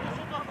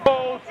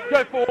 Balls. Go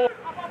 4.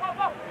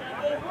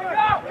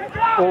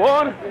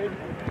 1.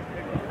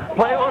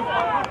 Play on.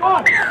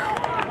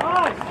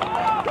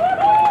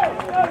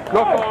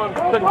 Knock on.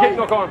 Didn't kick,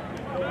 knock on.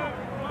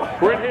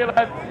 We're in here,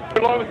 lads.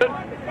 We're along with it.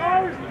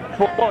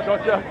 4,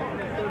 gotcha.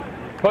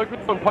 Focus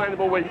on playing the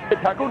ball where you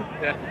get tackled.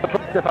 Yeah.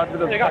 Step up to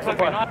the tackle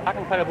play. I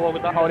can play the ball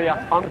with that. Hold here.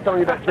 I'm just telling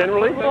you about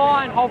generally.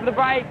 Line, hold for the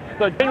break.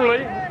 So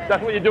generally,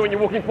 that's what you're doing.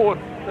 You're walking forward.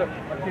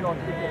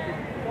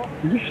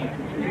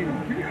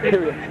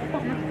 Here.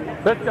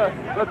 Let's go.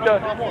 Let's go.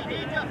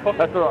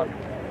 That's all right.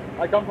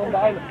 I come from the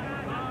island.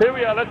 Here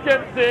we are. Let's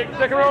get 6.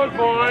 Second row is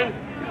fine.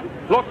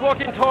 Lock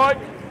in tight.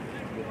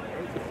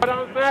 Right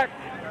arms back.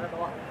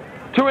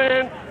 2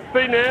 hands.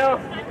 Speed now.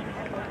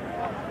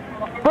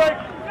 Break.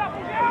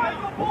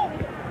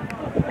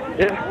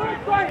 Yeah.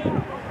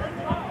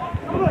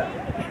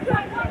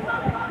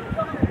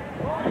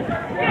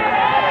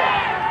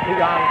 Keep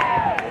going.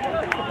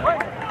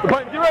 We're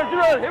playing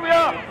 0-0. Here we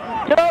are.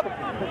 Get up.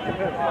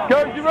 Go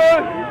 0.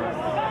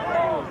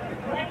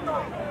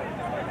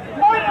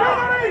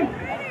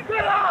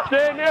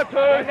 Stand now 2.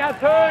 Now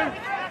 2.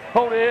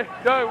 Hold here.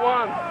 Go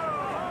 1.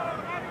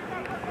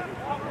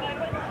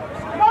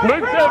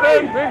 Move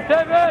 7. Move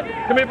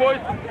 7. Come here,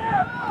 boys.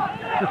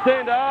 To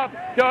stand up.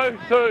 Go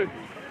 2.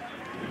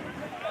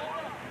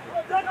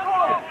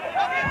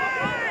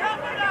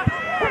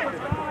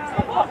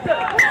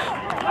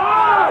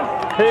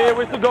 Here,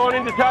 we're still going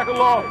into tackle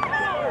lock.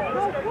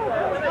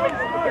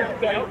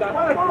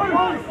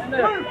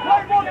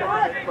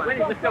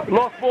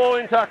 Lost ball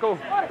in tackle.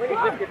 Nah,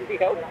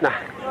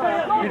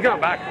 he's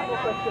going back.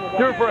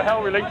 Do it for a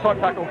hell release type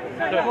tackle.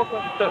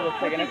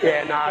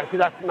 Yeah, no, because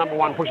that's number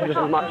 1 pushing just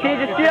as much.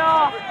 Here, just here.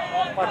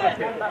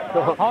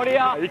 Hold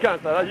here. You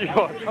can't say that, you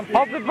got it.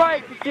 Hold the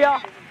break, just here.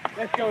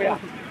 Let's go here.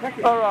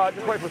 Alright,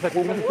 just wait for a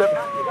second. Just a step.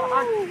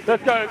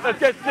 Let's go. Let's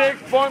get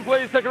 6. Bind,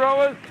 please, second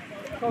rowers.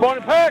 Bind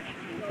and pack.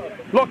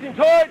 Locked in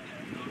tight.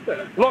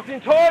 Locked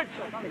in tight.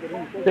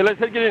 Yeah, let's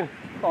get in.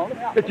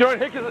 It's your own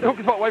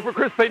hooker spot. Wait for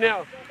Chris speed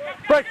now.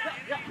 Break.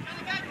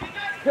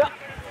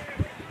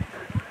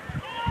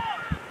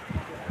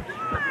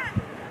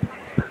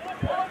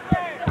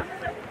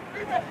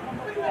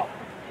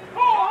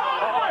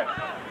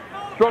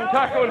 Strong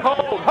tackle and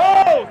hold.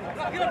 Hold!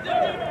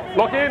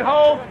 Lock in,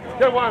 hold.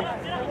 Go 1.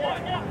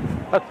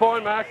 That's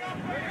fine, Max.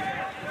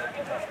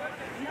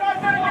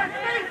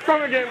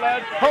 Strong again,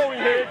 lads. Holding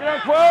here. Get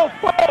down 12.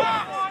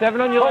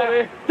 7 on your Hold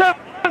left.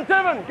 here.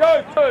 7.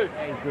 Go 2.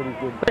 He's good, he's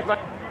good. Thanks, mate.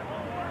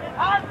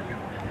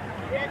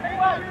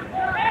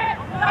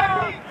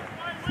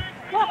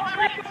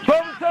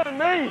 12 and 7,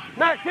 me.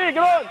 Max, here,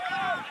 get on.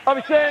 I'll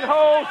be standing,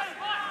 hold.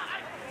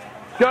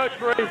 Go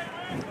 3.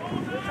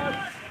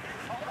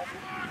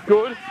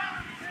 Good.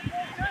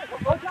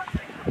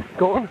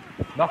 Go on.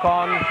 Knock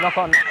on, knock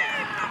on.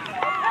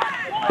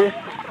 Here.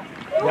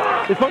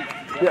 Yeah. This one?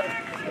 Yeah.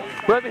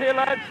 We're over here,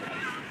 lads.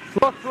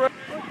 Lost 3.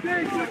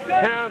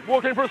 Hounds,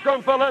 walk in for a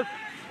scrum, fellas.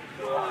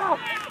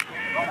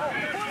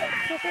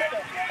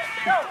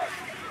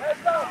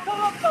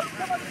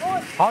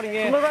 Holding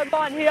here. On the red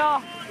line here.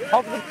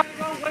 Hold for the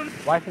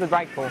break. Wait for the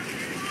break ball.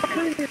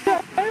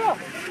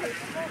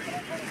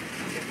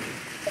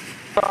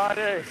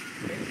 Righty.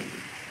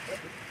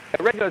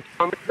 Regular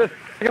time. This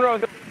second row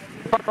is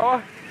front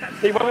row.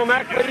 Need 1 more,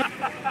 Max, please.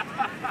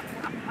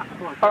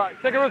 Alright,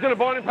 second row's going to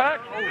bind and pack.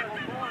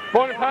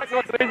 Bind and pack,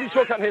 nice and easy.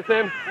 Shortcut here,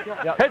 Sam.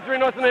 Yep. Heads are in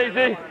nice and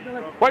easy.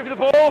 Wait for the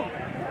ball.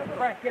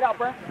 Brent, get out,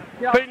 Brent.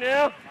 Feet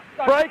now.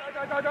 Break.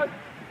 Go.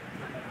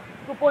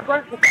 Good boy,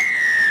 Brent.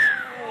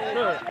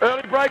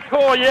 Early break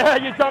call. Yeah,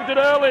 you jumped it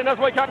early, and that's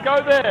why you can't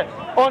go there.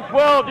 On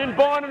 12, didn't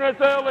bind and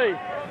it's early.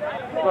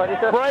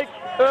 Break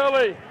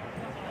early.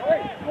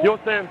 Yours,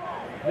 Sam.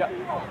 Yep.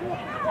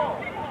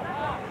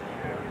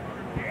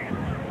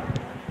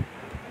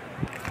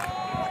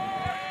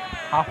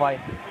 Halfway.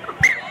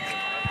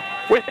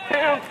 With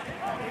Hounds.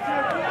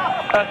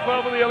 That's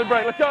 12 on the early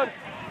break. Let's go.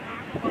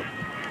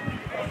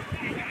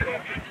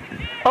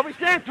 I'll be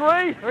stand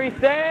 3. 3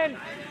 stand.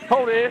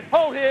 Hold here.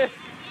 Hold here.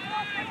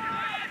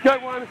 Go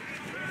one.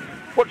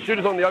 What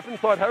shooters on the open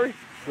side, Harry?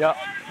 Yeah.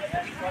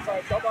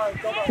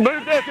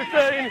 Move there,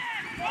 15.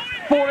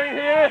 14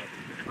 here.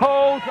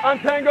 Hold.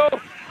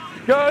 Untangle.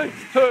 Go.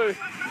 2.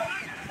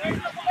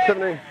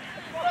 17.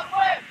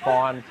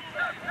 Fine.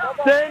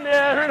 Stand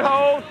there and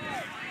hold.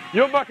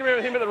 You're mucking around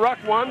with him at the ruck.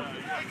 1.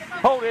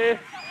 Hold here.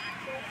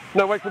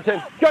 No, wait for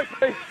 10. Go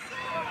 3.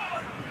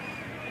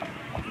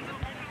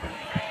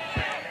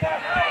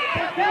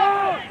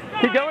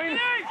 Keep going.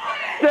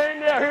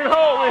 Stand there and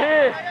hold. We're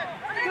here.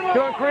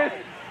 Go on, Chris.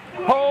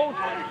 Hold.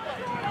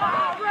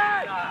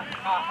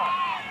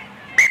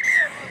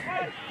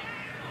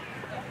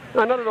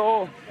 No, not at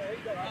all.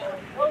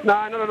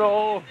 No, not at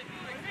all.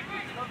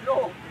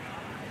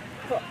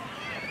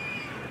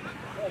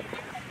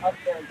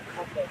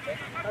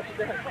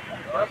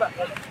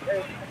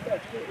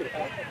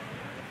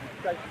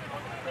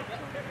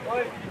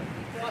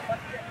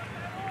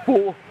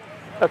 Four.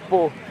 That's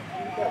 4.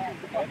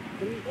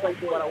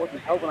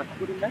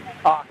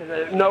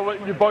 No,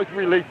 you both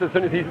released as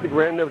soon as he hit the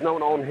ground. There was no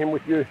one on him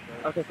with you.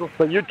 Okay, cool.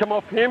 So you'd come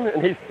off him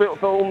and he fell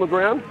on the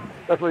ground.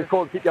 That's what he's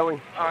called. Keep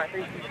going. All right,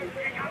 thank you.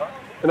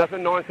 And that's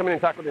when 9's come in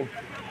and tackled him.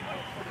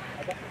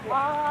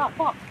 Ah,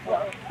 fuck.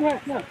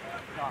 Yeah.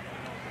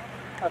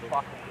 That's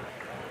fuck.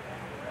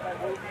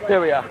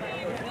 There we are.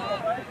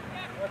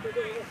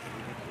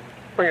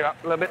 Bring it up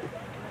a little bit.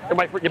 And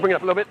wait for it. You bring it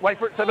up a little bit. Wait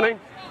for it. 17.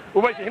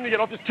 We'll wait for him to get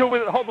off. Just chill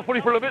with it. Hold the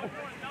footy for a little bit.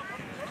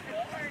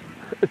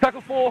 It's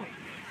tackle 4.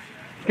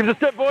 Give us a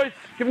step, boys.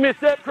 Give me a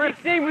step, Chris.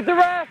 Team with the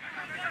ref.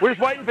 We're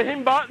just waiting for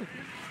him, but.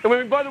 And when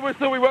we blow the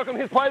whistle, we welcome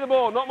his play the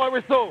ball, not my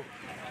whistle.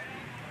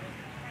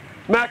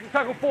 Mac, it's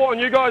tackle 4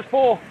 and you guys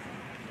 4.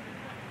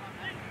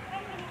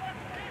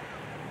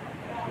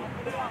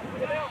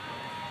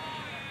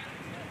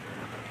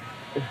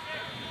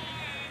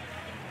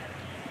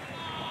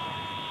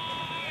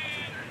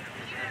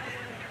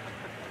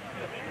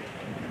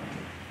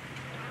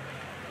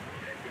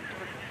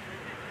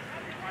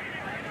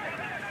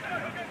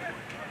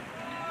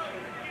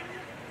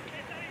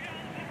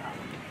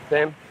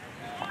 Sam?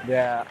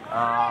 Yeah.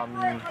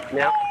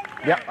 Now?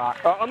 Yep.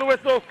 On the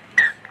whistle.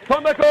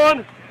 Time back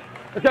on.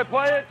 Let's go,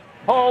 play it.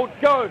 Hold,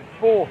 go.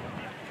 4.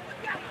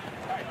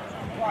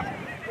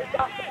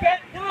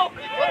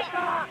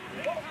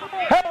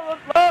 Hell,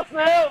 last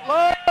now,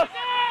 last.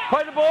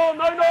 Play the ball.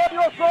 No,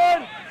 your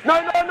side. No.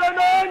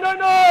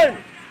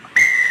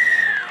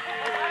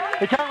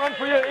 He can't run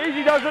for you.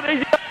 Easy does it,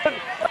 easy does it.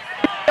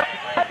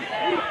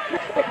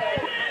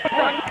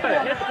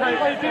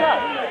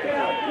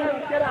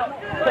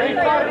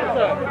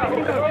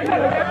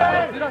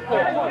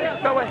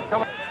 Go away. Go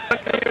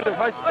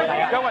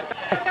away.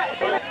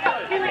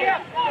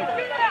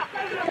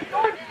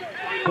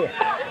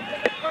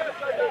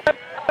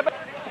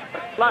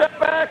 Step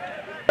back.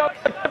 Go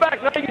back.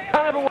 No, you can't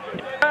have a walk.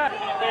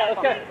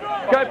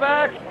 Go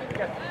back.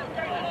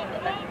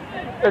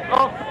 It's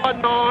offside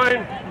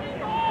 9.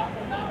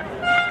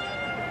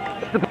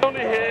 It's the penalty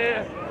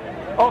here.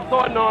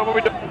 Offside 9. What are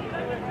we doing?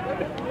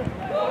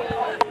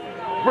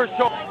 For a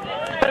shot.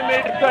 10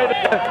 minutes. Stay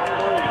there.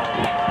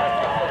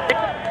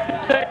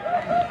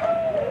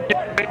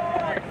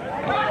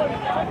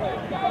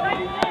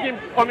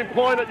 I'm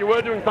implying that you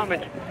were doing something.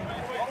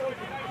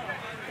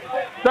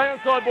 Stay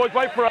outside, boys.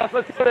 Wait for us.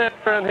 Let's get out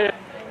around here.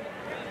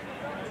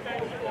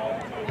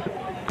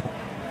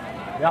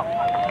 Yep.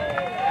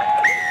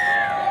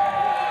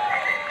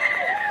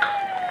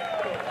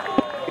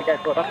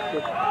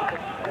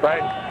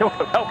 Right. Come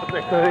on, help us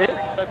next to here.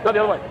 Not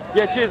the other way.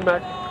 Yeah, cheers,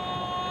 Max.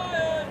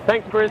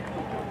 Thanks, Chris.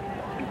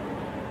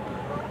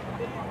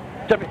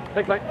 Chappy,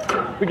 thanks, mate.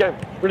 Good game.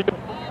 Really good.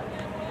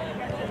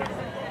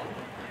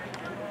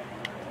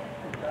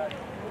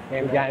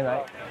 Game,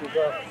 mate.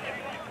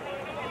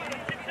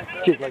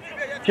 Cheers, mate.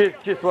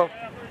 Cheers, well.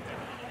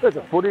 There's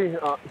a footy.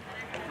 Go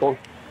on.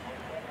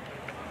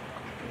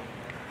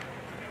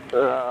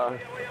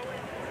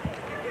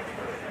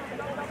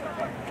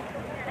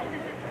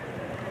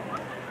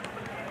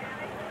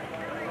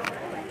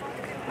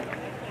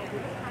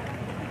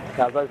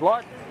 How's those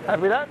lights?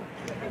 Happy with that?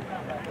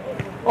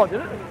 Oh,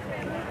 did it?